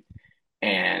game.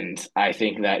 And I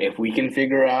think that if we can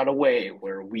figure out a way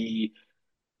where we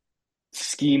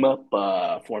scheme up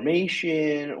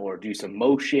formation or do some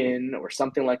motion or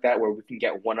something like that, where we can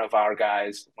get one of our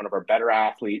guys, one of our better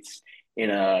athletes, in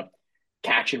a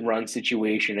catch and run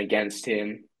situation against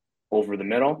him over the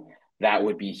middle, that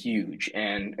would be huge.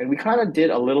 And we kind of did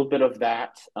a little bit of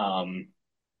that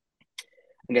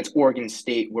against Oregon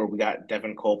State, where we got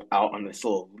Devin Culp out on this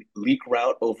little leak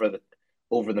route over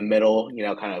the middle,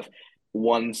 kind of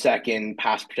 1 second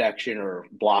pass protection or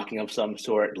blocking of some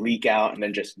sort, leak out, and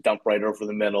then just dump right over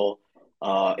the middle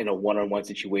in a one-on-one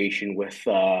situation with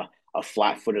a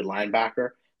flat-footed linebacker.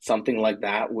 Something like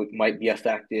that might be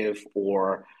effective.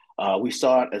 Or we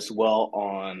saw it as well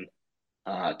on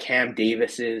Cam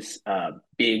Davis's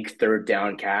big third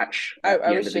down catch at the I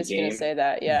end was of the just game. going to say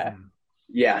that, yeah.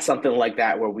 Yeah, something like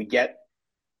that, where we get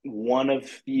one of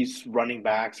these running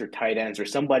backs or tight ends or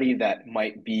somebody that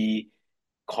might be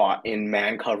caught in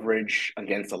man coverage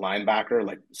against a linebacker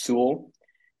like Sewell,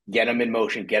 get them in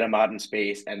motion, get them out in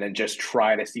space, and then just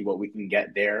try to see what we can get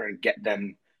there and get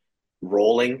them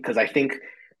rolling. Because I think,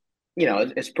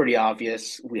 it's pretty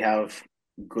obvious we have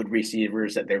good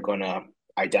receivers that they're going to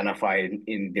identify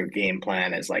in their game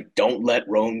plan as like, don't let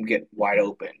Rome get wide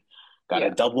open. Got to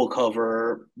double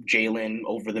cover Jalen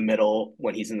over the middle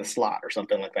when he's in the slot or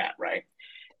something like that, right?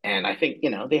 And I think,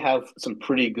 they have some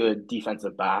pretty good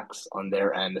defensive backs on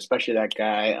their end, especially that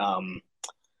guy,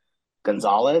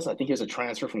 Gonzalez. I think he was a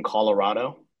transfer from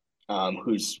Colorado,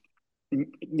 who's,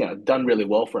 done really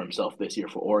well for himself this year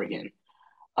for Oregon.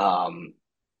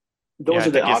 Those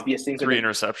are the obvious things. 3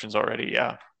 interceptions already.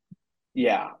 Yeah.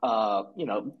 Yeah.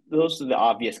 Those are the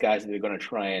obvious guys that they're going to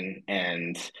try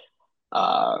and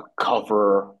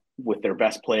cover with their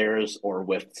best players or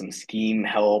with some scheme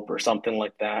help or something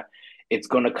like that. It's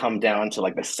going to come down to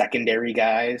like the secondary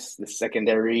guys, the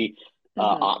secondary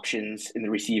options in the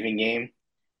receiving game,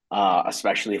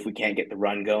 especially if we can't get the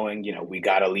run going. We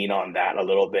got to lean on that a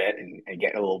little bit and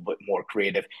get a little bit more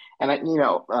creative.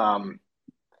 And,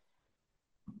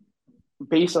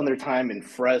 based on their time in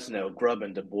Fresno, Grubb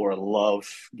and DeBoer love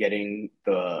getting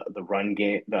the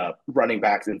running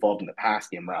backs involved in the pass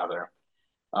game rather,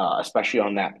 especially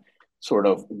on that sort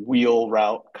of wheel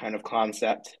route kind of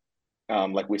concept,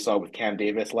 like we saw with Cam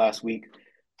Davis last week.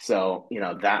 So,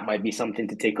 that might be something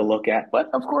to take a look at. But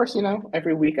of course,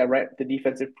 every week I write the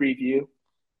defensive preview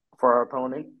for our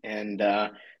opponent, and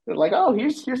they're like, oh,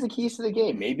 here's the keys to the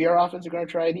game. Maybe our offense are going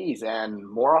to try these, and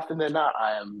more often than not,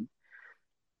 I am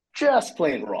just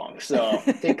plain wrong. So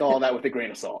take all that with a grain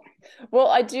of salt. Well,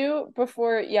 I do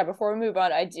before we move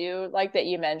on, I do like that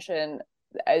you mentioned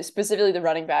specifically the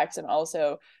running backs and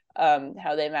also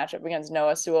how they match up against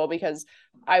Noah Sewell, because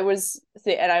I was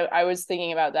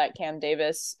thinking about that Cam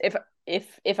Davis,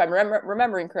 if I'm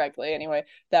remembering correctly anyway,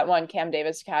 that one Cam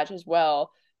Davis catch as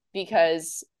well,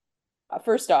 because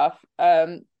first off,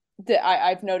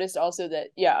 I've noticed also that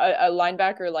a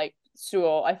linebacker like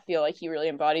Sewell, I feel like he really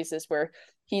embodies this, where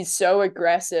he's so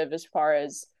aggressive as far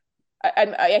as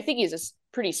I think he's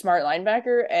a pretty smart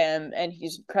linebacker and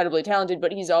he's incredibly talented,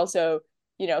 but he's also,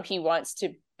 he wants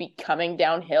to be coming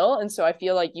downhill. And so I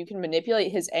feel like you can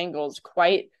manipulate his angles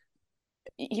quite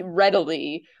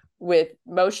readily with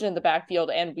motion in the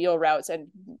backfield and wheel routes. And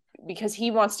because he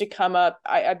wants to come up,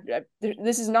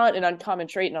 this is not an uncommon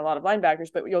trait in a lot of linebackers,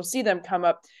 but you'll see them come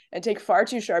up and take far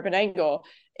too sharp an angle.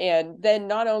 And then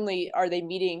not only are they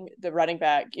meeting the running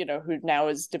back, who now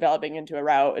is developing into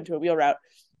a wheel route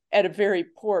at a very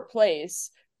poor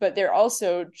place, but they're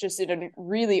also just in a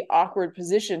really awkward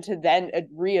position to then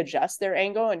readjust their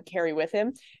angle and carry with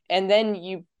him. And then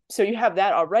you have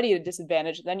that already at a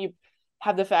disadvantage. Then you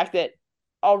have the fact that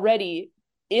already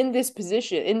in this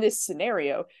position, in this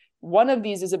scenario, one of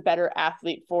these is a better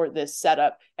athlete for this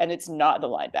setup, and it's not the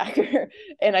linebacker.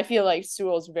 And I feel like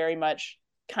Sewell's very much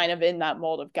kind of in that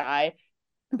mold of guy.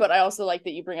 But I also like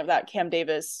that you bring up that Cam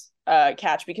Davis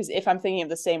catch, because if I'm thinking of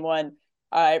the same one,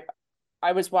 I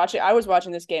was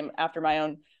watching this game after my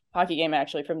own hockey game,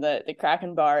 actually, from the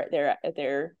Kraken bar at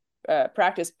their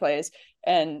practice plays,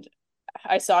 and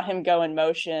I saw him go in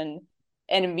motion,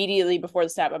 and immediately before the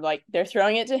snap, I'm like, they're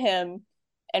throwing it to him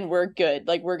and we're good.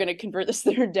 Like, we're going to convert this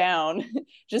third down.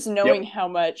 Just knowing how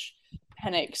much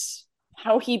Penix,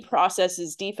 how he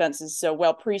processes defenses so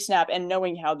well pre-snap, and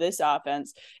knowing how this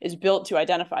offense is built to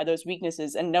identify those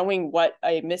weaknesses, and knowing what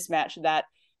a mismatch that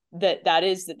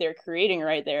is that they're creating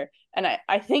right there. And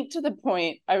I think to the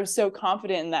point, I was so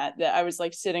confident in that I was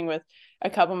like sitting with a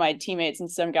couple of my teammates and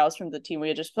some gals from the team we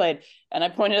had just played, and I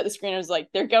pointed at the screen. I was like,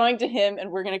 they're going to him and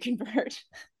we're going to convert.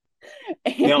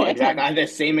 No, exactly. I had the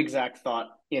same exact thought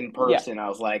in person. I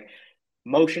was like,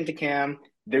 motion to Cam.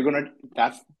 They're gonna.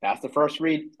 That's the first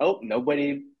read. Oh,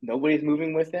 nobody's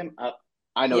moving with him.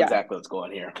 I know exactly what's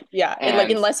going here. Yeah, and like,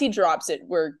 unless he drops it,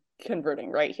 we're converting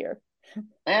right here.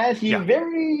 And he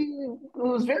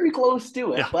was very close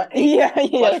to it, but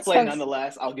clutch play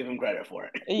nonetheless. I'll give him credit for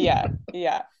it.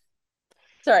 Yeah.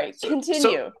 Sorry, continue.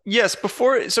 So, yes,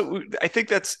 so I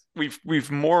think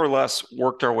we've more or less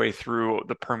worked our way through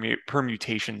the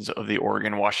permutations of the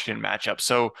Oregon-Washington matchup.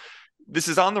 So this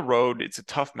is on the road. It's a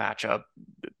tough matchup.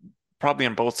 Probably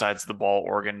on both sides of the ball,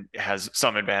 Oregon has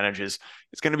some advantages.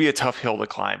 It's going to be a tough hill to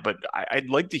climb, but I'd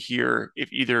like to hear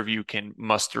if either of you can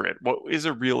muster it. What is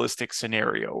a realistic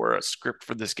scenario or a script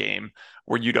for this game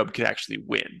where UW could actually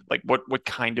win? Like, what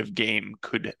kind of game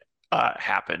could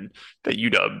happen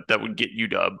that would get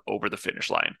UW over the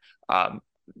finish line?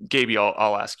 Gabey,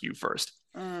 I'll ask you first.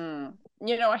 I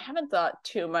haven't thought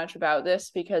too much about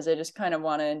this because I just kind of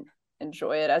want to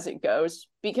enjoy it as it goes,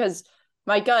 because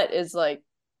my gut is like,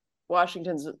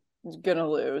 Washington's gonna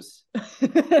lose.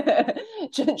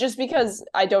 just because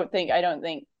I don't think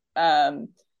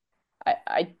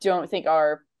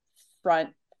our front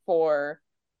four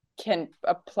can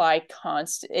apply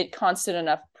constant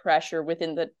enough pressure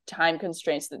within the time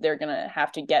constraints that they're going to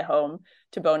have to get home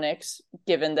to Bo Nix,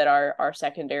 given that our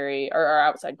secondary or our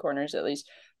outside corners at least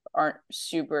aren't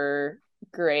super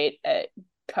great at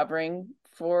covering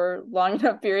for long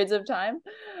enough periods of time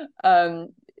to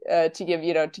give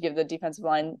the defensive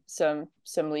line some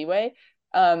leeway.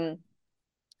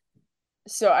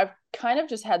 So I've kind of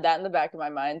just had that in the back of my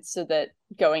mind, so that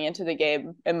going into the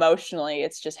game emotionally,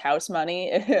 it's just house money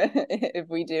if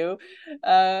we do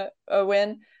a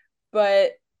win.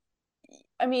 But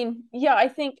I mean, yeah, I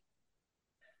think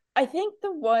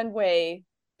the one way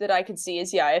that I could see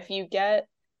is, yeah, if you get,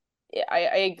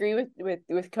 I agree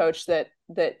with Coach that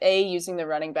using the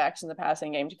running backs in the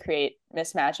passing game to create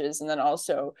mismatches, and then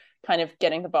also kind of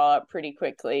getting the ball out pretty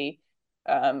quickly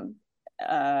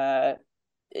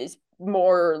is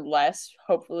more or less,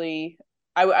 hopefully,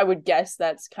 I would guess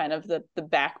that's kind of the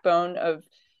backbone of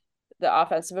the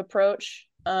offensive approach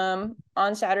on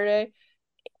Saturday.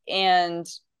 And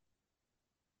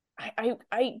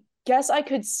I guess I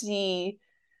could see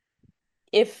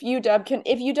if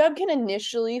UW can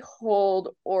initially hold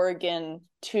Oregon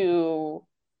to,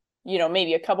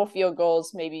 maybe a couple field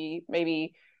goals,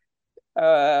 maybe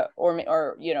or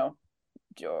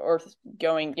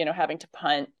going, having to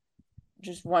punt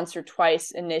just once or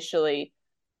twice initially,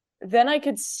 then I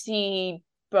could see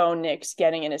Bo Nix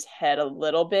getting in his head a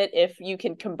little bit if you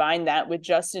can combine that with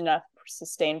just enough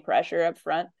sustained pressure up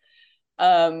front.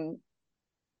 But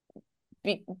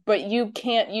you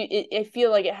can't. I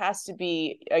feel like it has to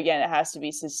be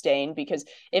sustained, because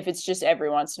if it's just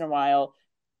every once in a while,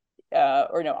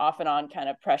 or off and on kind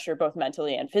of pressure, both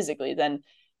mentally and physically, then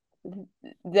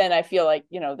I feel like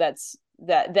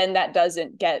that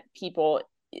doesn't get people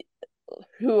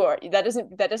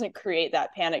that doesn't create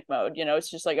that panic mode.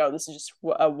 It's just like, oh, this is just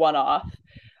a one-off.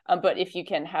 But if you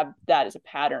can have that as a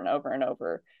pattern over and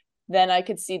over, then I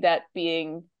could see that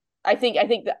being, I think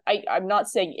that I'm not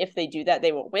saying if they do that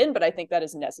they will win, but I think that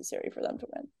is necessary for them to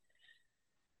win.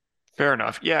 Fair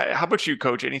enough. Yeah. How about you,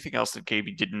 Coach? Anything else that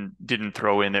Gabey didn't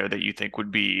throw in there that you think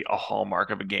would be a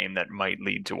hallmark of a game that might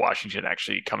lead to Washington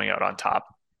actually coming out on top?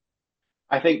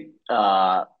 I think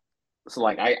so.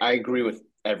 Like, I agree with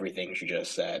everything you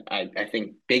just said. I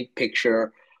think big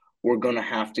picture, we're gonna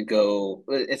have to go.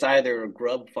 It's either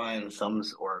Grubb finds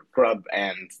or Grubb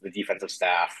and the defensive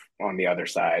staff on the other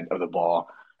side of the ball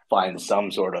find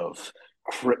some sort of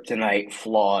kryptonite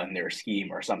flaw in their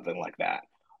scheme or something like that,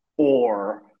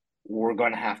 or we're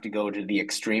gonna have to go to the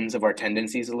extremes of our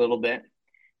tendencies a little bit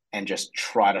and just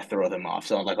try to throw them off.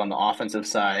 So, like, on the offensive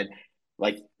side,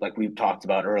 like we've talked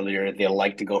about earlier, they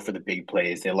like to go for the big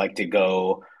plays. They like to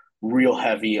go real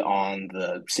heavy on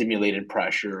the simulated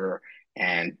pressure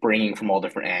and bringing from all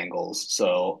different angles.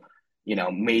 So,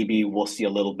 maybe we'll see a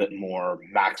little bit more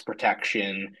max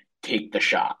protection, take the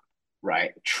shot,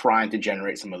 right? Trying to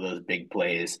generate some of those big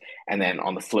plays. And then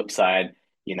on the flip side,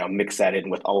 mix that in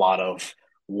with a lot of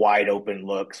wide open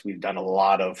looks. We've done a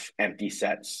lot of empty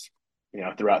sets,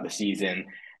 throughout the season,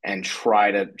 and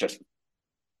try to just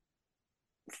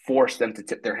force them to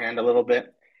tip their hand a little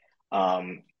bit.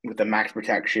 With the max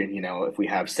protection, if we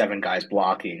have 7 guys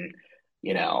blocking,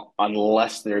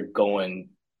 unless they're going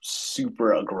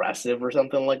super aggressive or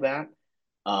something like that,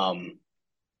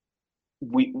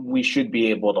 we should be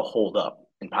able to hold up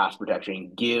in pass protection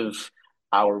and give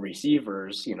our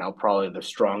receivers, probably the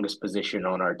strongest position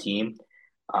on our team,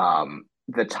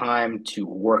 the time to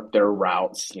work their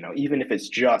routes, even if it's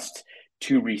just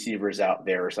 2 receivers out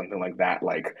there or something like that.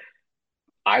 Like,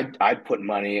 I'd put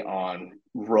money on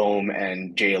Rome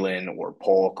and Jalen or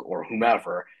Polk or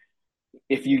whomever.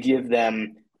 If you give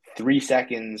them 3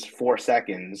 seconds, 4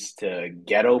 seconds to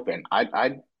get open,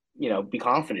 I'd be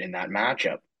confident in that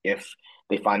matchup if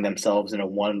they find themselves in a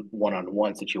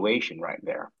one-on-one situation right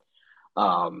there.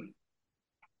 And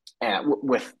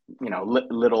with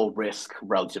little risk,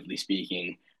 relatively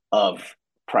speaking, of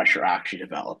pressure actually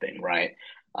developing, right?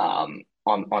 On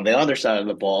the other side of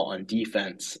the ball, on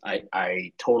defense,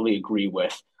 I totally agree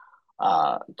with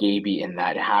Gabey in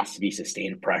that it has to be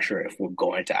sustained pressure if we're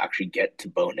going to actually get to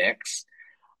Bo Nix,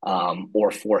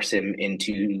 or force him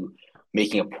into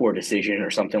making a poor decision or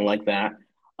something like that.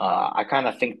 I kind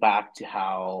of think back to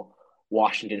how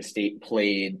Washington State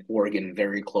played Oregon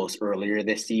very close earlier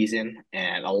this season,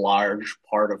 and a large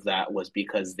part of that was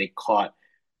because they caught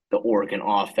the Oregon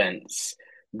offense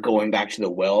going back to the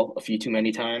well a few too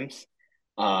many times.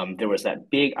 There was that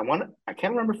big, I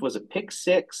can't remember if it was a pick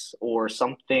six or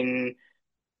something,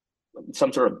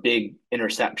 some sort of big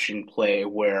interception play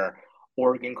where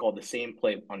Oregon called the same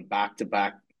play on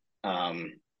back-to-back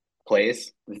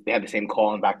plays. They had the same call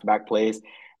on back-to-back plays,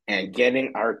 and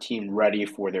getting our team ready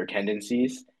for their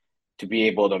tendencies to be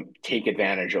able to take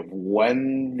advantage of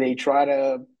when they try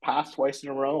to pass twice in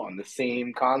a row on the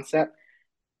same concept.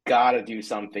 Got to do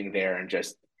something there and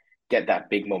just get that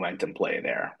big momentum play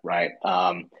there, right?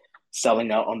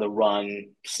 Selling out on the run,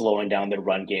 slowing down the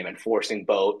run game, and forcing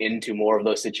Bo into more of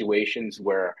those situations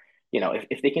where,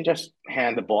 if they can just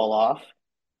hand the ball off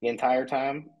the entire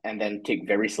time and then take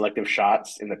very selective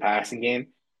shots in the passing game,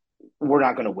 we're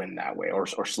not going to win that way or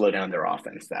slow down their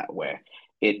offense that way.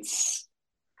 It's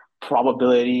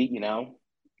probability,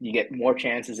 you get more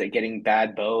chances at getting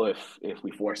bad Bo if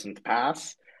we force them to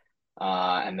pass,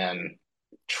 and then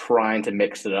trying to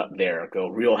mix it up there, go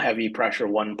real heavy pressure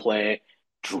one play,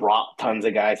 drop tons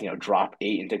of guys, drop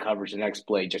 8 into coverage the next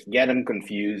play, just get them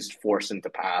confused, force them to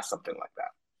pass, something like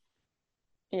that.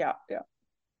 Yeah.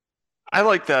 I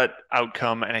like that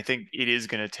outcome, and I think it is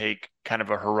going to take kind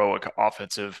of a heroic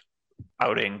offensive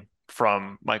outing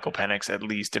from Michael Penix, at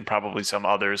least, and probably some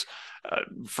others,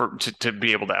 to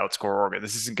be able to outscore Oregon.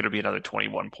 This isn't going to be another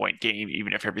 21-point game,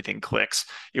 even if everything clicks.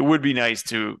 It would be nice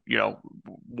to,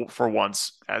 for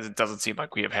once, as it doesn't seem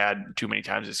like we have had too many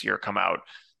times this year, come out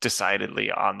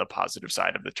decidedly on the positive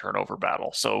side of the turnover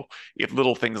battle. So if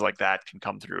little things like that can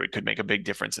come through, it could make a big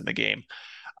difference in the game.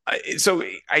 So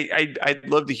I'd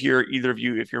love to hear either of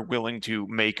you, if you're willing to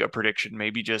make a prediction.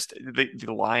 Maybe just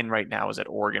the line right now is at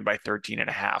Oregon by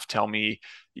 13.5. Tell me,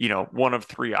 one of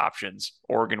 3 options: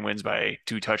 Oregon wins by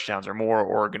 2 touchdowns or more,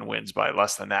 Oregon wins by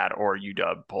less than that, or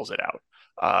UW pulls it out.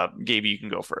 Gabey, you can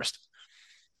go first.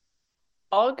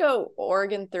 I'll go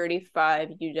Oregon 35,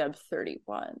 UW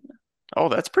 31. Oh,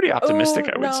 that's pretty optimistic,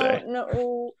 I would say.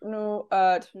 No.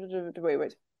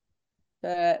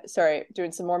 Wait. Sorry,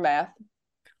 doing some more math.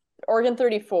 Oregon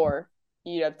 34,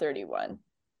 UW 31.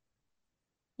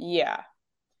 Yeah.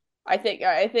 I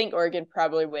think Oregon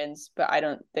probably wins, but I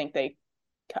don't think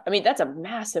that's a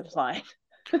massive line.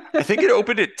 I think it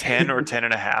opened at 10 or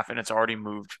 10.5, and it's already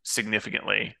moved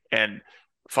significantly. And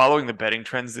following the betting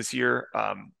trends this year,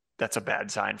 that's a bad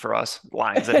sign for us.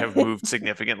 Lines that have moved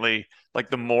significantly,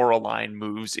 like the more a line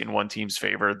moves in one team's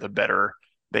favor, the better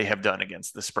they have done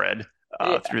against the spread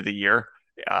through the year.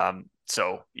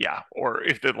 So yeah, or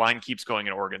if the line keeps going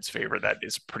in Oregon's favor, that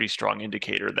is a pretty strong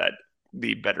indicator that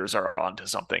the bettors are onto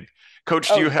something. Coach,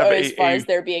 do you have as far as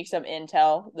there being some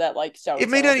intel that it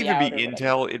may not even be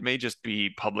intel, it may just be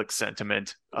public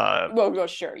sentiment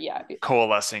sure, yeah,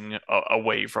 coalescing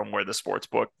away from where the sports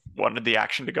book wanted the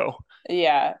action to go.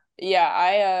 I'd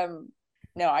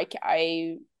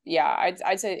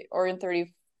say Oregon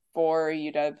 34,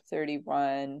 UW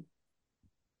 31,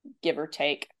 give or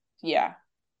take. Yeah.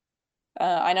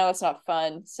 I know it's not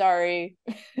fun. Sorry.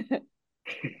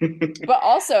 But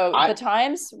also the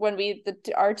times when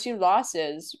our 2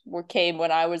 losses came when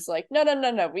I was like, no,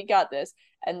 we got this.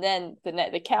 And then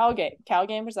the Cal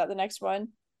game, was that the next one?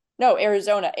 No,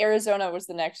 Arizona was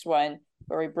the next one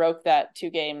where we broke that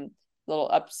 2-game little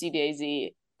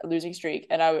upsy-daisy losing streak.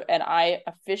 And I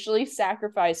officially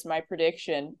sacrificed my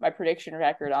prediction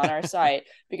record on our site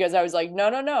because I was like,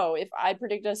 no, if I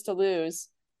predict us to lose,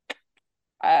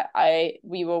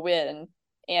 we will win.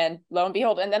 And lo and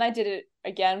behold, and then I did it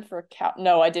again for Cal.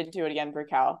 No, I didn't do it again for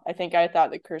Cal. I think I thought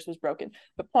the curse was broken.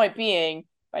 The point being,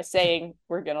 by saying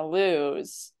we're gonna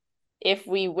lose, if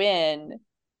we win,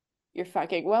 you're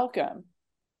fucking welcome.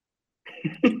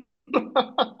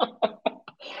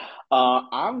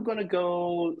 I'm gonna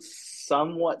go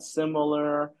somewhat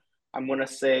similar. I'm gonna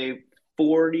say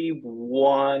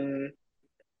 41.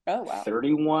 Oh wow.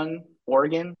 31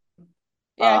 Oregon.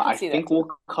 Yeah, I think we'll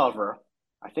cover.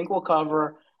 I think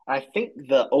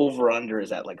the over-under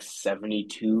is at like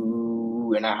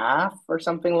 72.5 or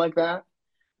something like that.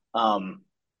 And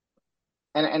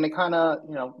it kind of,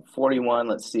 41,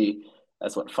 let's see,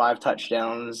 that's 5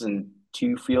 touchdowns and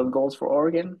 2 field goals for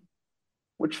Oregon,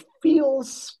 which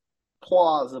feels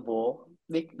plausible.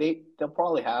 They'll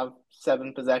probably have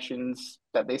 7 possessions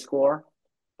that they score,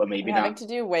 but maybe I'm having to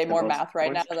do way more math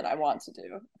right now than I want to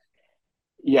do.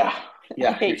 Yeah,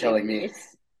 you're telling me.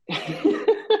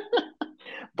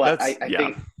 But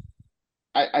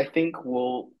I think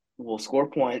we'll score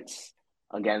points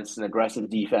against an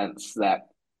aggressive defense that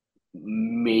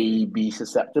may be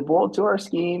susceptible to our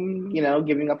scheme,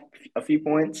 giving up a few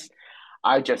points.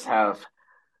 I just have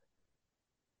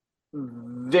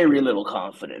very little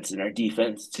confidence in our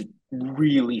defense to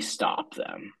really stop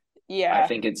them. Yeah. I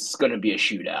think it's going to be a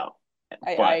shootout.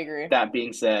 I agree. That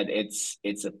being said, it's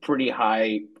a pretty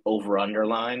high over-under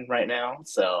line right now,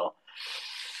 so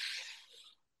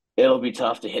it'll be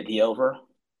tough to hit the over.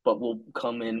 but we'll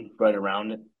come in right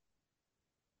around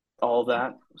all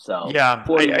that. So Yeah,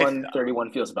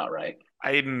 41-31 feels about right.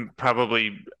 I'm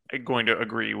probably going to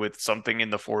agree with something in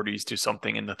the 40s to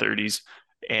something in the 30s.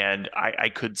 And I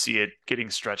could see it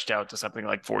getting stretched out to something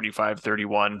like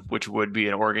 45-31, which would be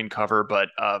an Oregon cover, but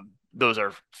those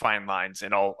are fine lines,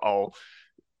 and I'll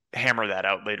hammer that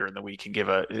out later in the week and give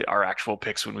our actual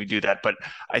picks when we do that. But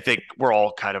I think we're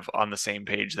all kind of on the same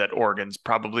page that Oregon's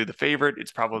probably the favorite.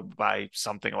 It's probably by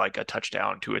something like a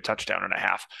touchdown to a touchdown and a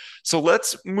half. So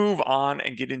let's move on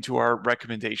and get into our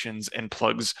recommendations and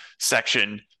plugs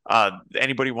section.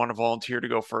 Anybody want to volunteer to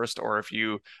go first, or if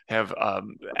you have,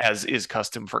 as is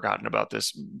custom, forgotten about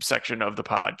this section of the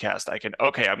podcast, I'm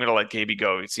going to let Gabey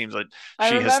go. It seems like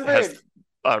she has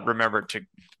remembered to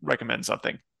recommend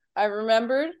something. I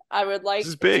remembered. I would like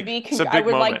to be. I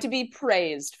would like to be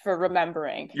praised for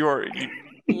remembering.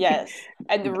 Yes,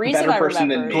 and the reason I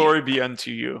remembered. Glory be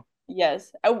unto you.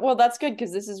 Yes. Well, that's good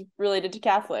because this is related to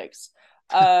Catholics.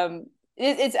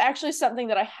 It's actually something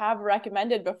that I have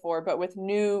recommended before, but with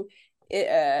new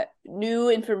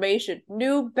information,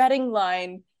 new betting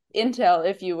line intel,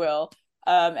 if you will.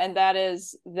 And that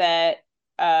is that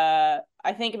I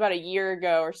think about a year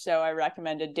ago or so, I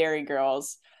recommended Dairy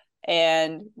Girls.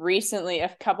 And recently,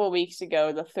 a couple of weeks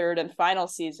ago, the third and final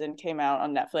season came out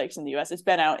on Netflix in the US. It's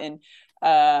been out in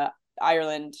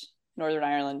Ireland, Northern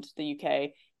Ireland, the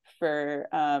UK for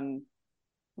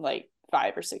like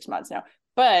 5 or 6 months now.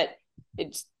 But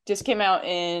it just came out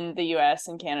in the US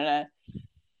and Canada.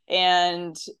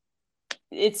 And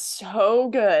it's so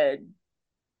good.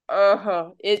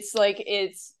 It's like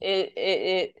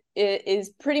it is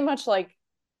pretty much like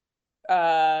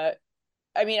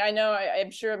I mean, I know I'm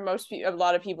sure a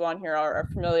lot of people on here are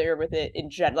familiar with it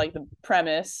like the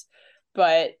premise,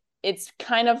 but it's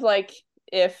kind of like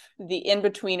if the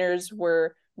in-betweeners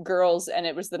were girls and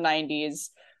it was the 90s,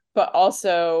 but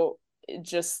also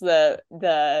just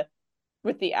the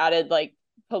with the added like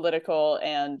political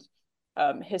and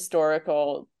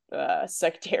historical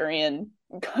sectarian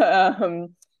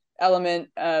element.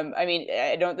 I mean,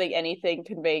 I don't think anything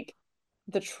could make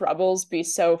the Troubles be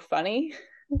so funny.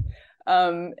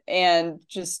 And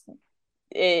just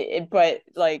but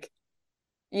like,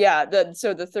 yeah,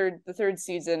 the third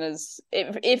season is,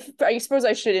 if I suppose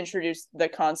I should introduce the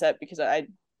concept, because I'm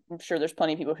sure there's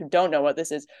plenty of people who don't know what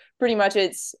this is. Pretty much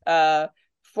it's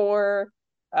four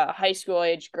high school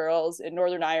age girls in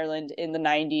Northern Ireland in the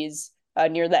 90s,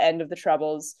 near the end of the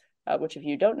Troubles, which if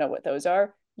you don't know what those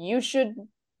are, you should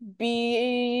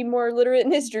be more literate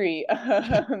in history.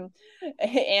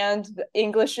 And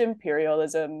English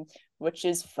imperialism, which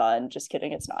is fun. Just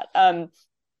kidding, it's not.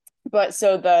 But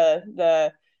so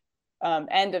the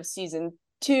end of season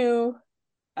 2,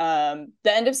 the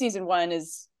end of season 1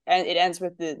 is, and it ends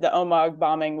with the Omagh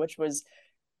bombing, which was,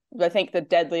 I think, the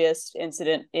deadliest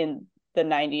incident in the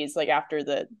 90s. Like after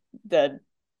the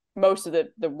most of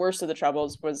the worst of the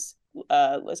Troubles was,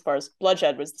 as far as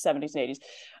bloodshed, was the 70s and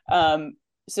 80s.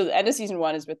 So the end of season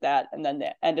 1 is with that, and then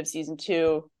the end of season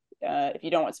 2, if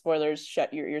you don't want spoilers,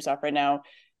 shut your ears off right now,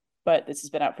 but this has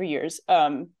been out for years,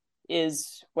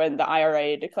 is when the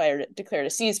IRA declared a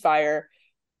ceasefire,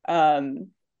 and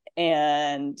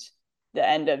the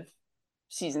end of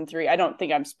season 3. I don't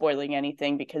think I'm spoiling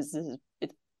anything because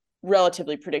it's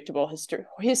relatively predictable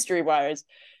history-wise,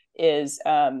 is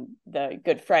the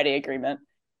Good Friday Agreement,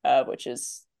 which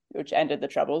ended the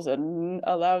Troubles and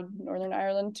allowed Northern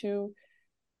Ireland to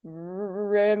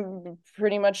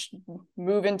pretty much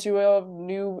move into a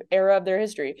new era of their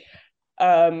history.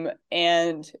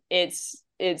 And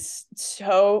it's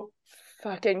so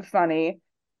fucking funny.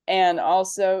 And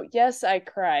also, yes, I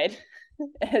cried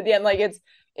at the end. Like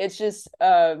it's just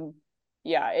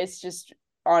it's just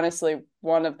honestly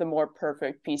one of the more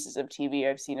perfect pieces of TV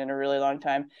I've seen in a really long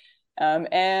time.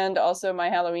 And also my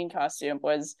Halloween costume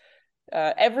was,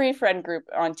 every friend group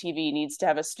on TV needs to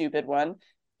have a stupid one,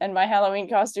 and my Halloween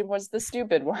costume was the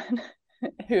stupid one,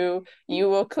 who you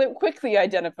will quickly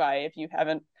identify if you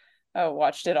haven't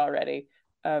watched it already.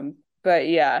 But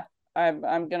yeah,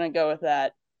 I'm gonna go with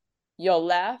that. You'll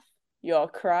laugh, you'll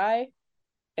cry.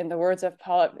 In the words of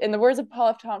Paul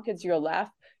F. Tompkins, you'll laugh,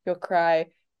 you'll cry,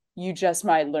 you just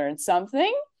might learn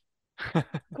something? ?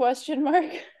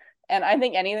 And I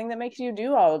think anything that makes you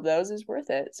do all of those is worth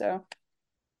it. So,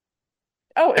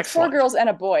 it's Excellent. 4 girls and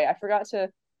a boy. I forgot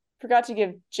to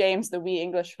give James, the wee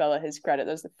English fella, his credit.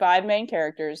 Those are the 5 main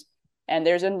characters, and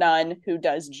there's a nun who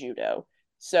does judo.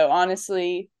 So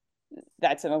honestly,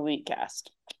 that's an elite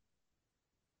cast.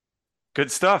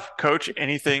 Good stuff. Coach,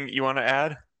 anything you want to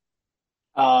add?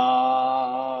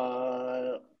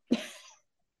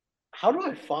 how do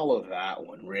I follow that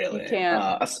one, really? You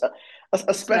can't.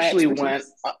 Especially My when,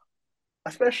 expertise.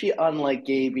 especially unlike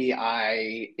Gaby,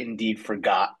 I indeed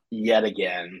forgot yet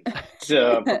again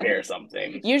to prepare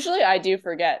something. Usually I do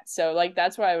forget. So like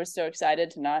that's why I was so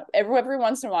excited to not every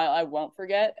once in a while I won't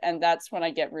forget. And that's when I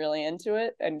get really into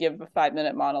it and give a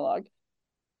 5-minute monologue.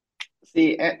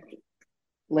 See,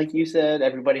 like you said,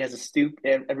 everybody has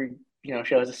every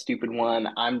show has a stupid one.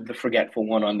 I'm the forgetful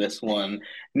one on this one.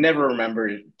 Never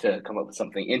remembered to come up with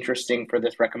something interesting for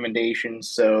this recommendation,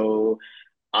 so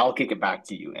I'll kick it back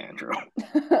to you, Andrew.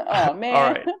 Oh All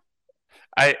man.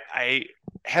 right. I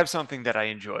have something that I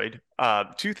enjoyed.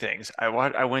 Two things. I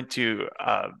went to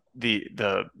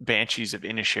the Banshees of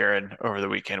Inisherin over the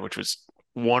weekend, which was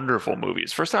wonderful movie.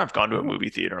 It's the first time I've gone to a Ooh, movie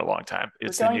theater in a long time. we're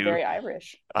It's the going new very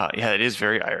Irish. yeah, it is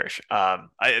very Irish.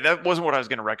 That wasn't what I was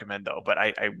going to recommend though, but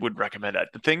I would recommend that.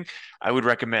 The thing I would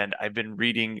recommend, I've been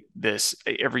reading this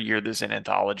every year. There's an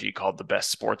anthology called The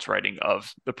Best Sports Writing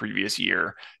of the Previous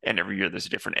Year, and every year there's a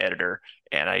different editor.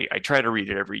 And I try to read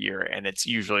it every year, and it's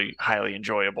usually highly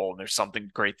enjoyable, and there's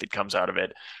something great that comes out of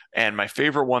it. And my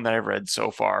favorite one that I've read so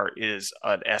far is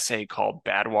an essay called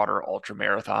Badwater Ultra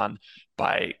Marathon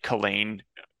by Konochan.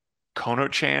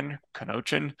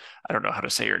 I don't know how to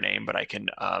say your name, but I can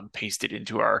paste it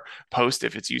into our post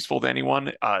if it's useful to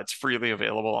anyone. It's freely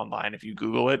available online if you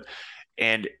Google it.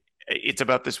 And it's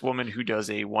about this woman who does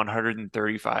a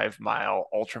 135-mile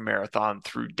ultra marathon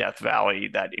through Death Valley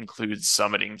that includes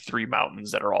summiting 3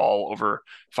 mountains that are all over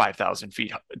 5,000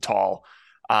 feet tall.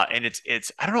 And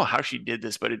it's I don't know how she did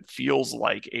this, but it feels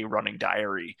like a running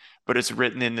diary, but it's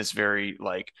written in this very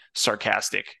like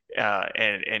sarcastic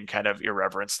and kind of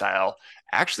irreverent style.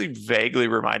 Actually, vaguely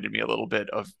reminded me a little bit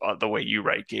of the way you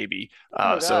write, Gaby.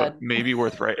 Oh So God. maybe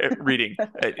worth reading.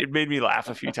 It made me laugh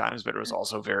a few times, but it was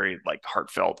also very like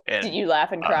heartfelt. Did And you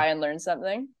laugh and uh, cry and learn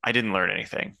something? I didn't learn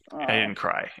anything. I Oh, didn't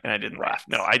cry, and I didn't laugh.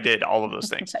 No, rats. I did all of those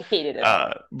things. I hated it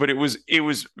all. But it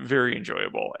was very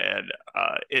enjoyable, and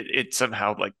it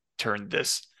somehow like turned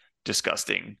this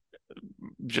disgusting,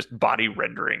 just body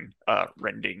rending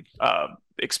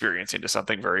experience into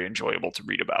something very enjoyable to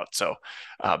read about. So,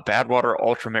 Badwater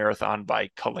Ultra Marathon by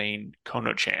Kalen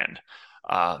Konochan.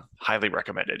 Highly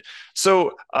recommended.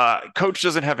 So, Coach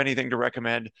doesn't have anything to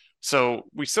recommend. So,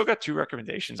 we still got 2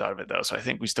 recommendations out of it, though. So, I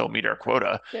think we still meet our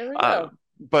quota. There we Uh, go.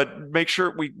 but make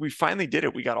sure we finally did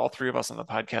it. We got all 3 of us on the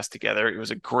podcast together. It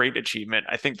was a great achievement.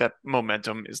 I think that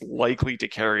momentum is likely to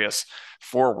carry us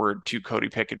forward to Cody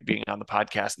Pickett being on the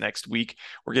podcast next week.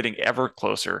 We're getting ever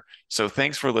closer. So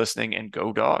thanks for listening, and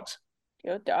go Dogs.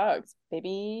 Go Dogs,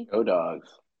 baby. Go Dogs.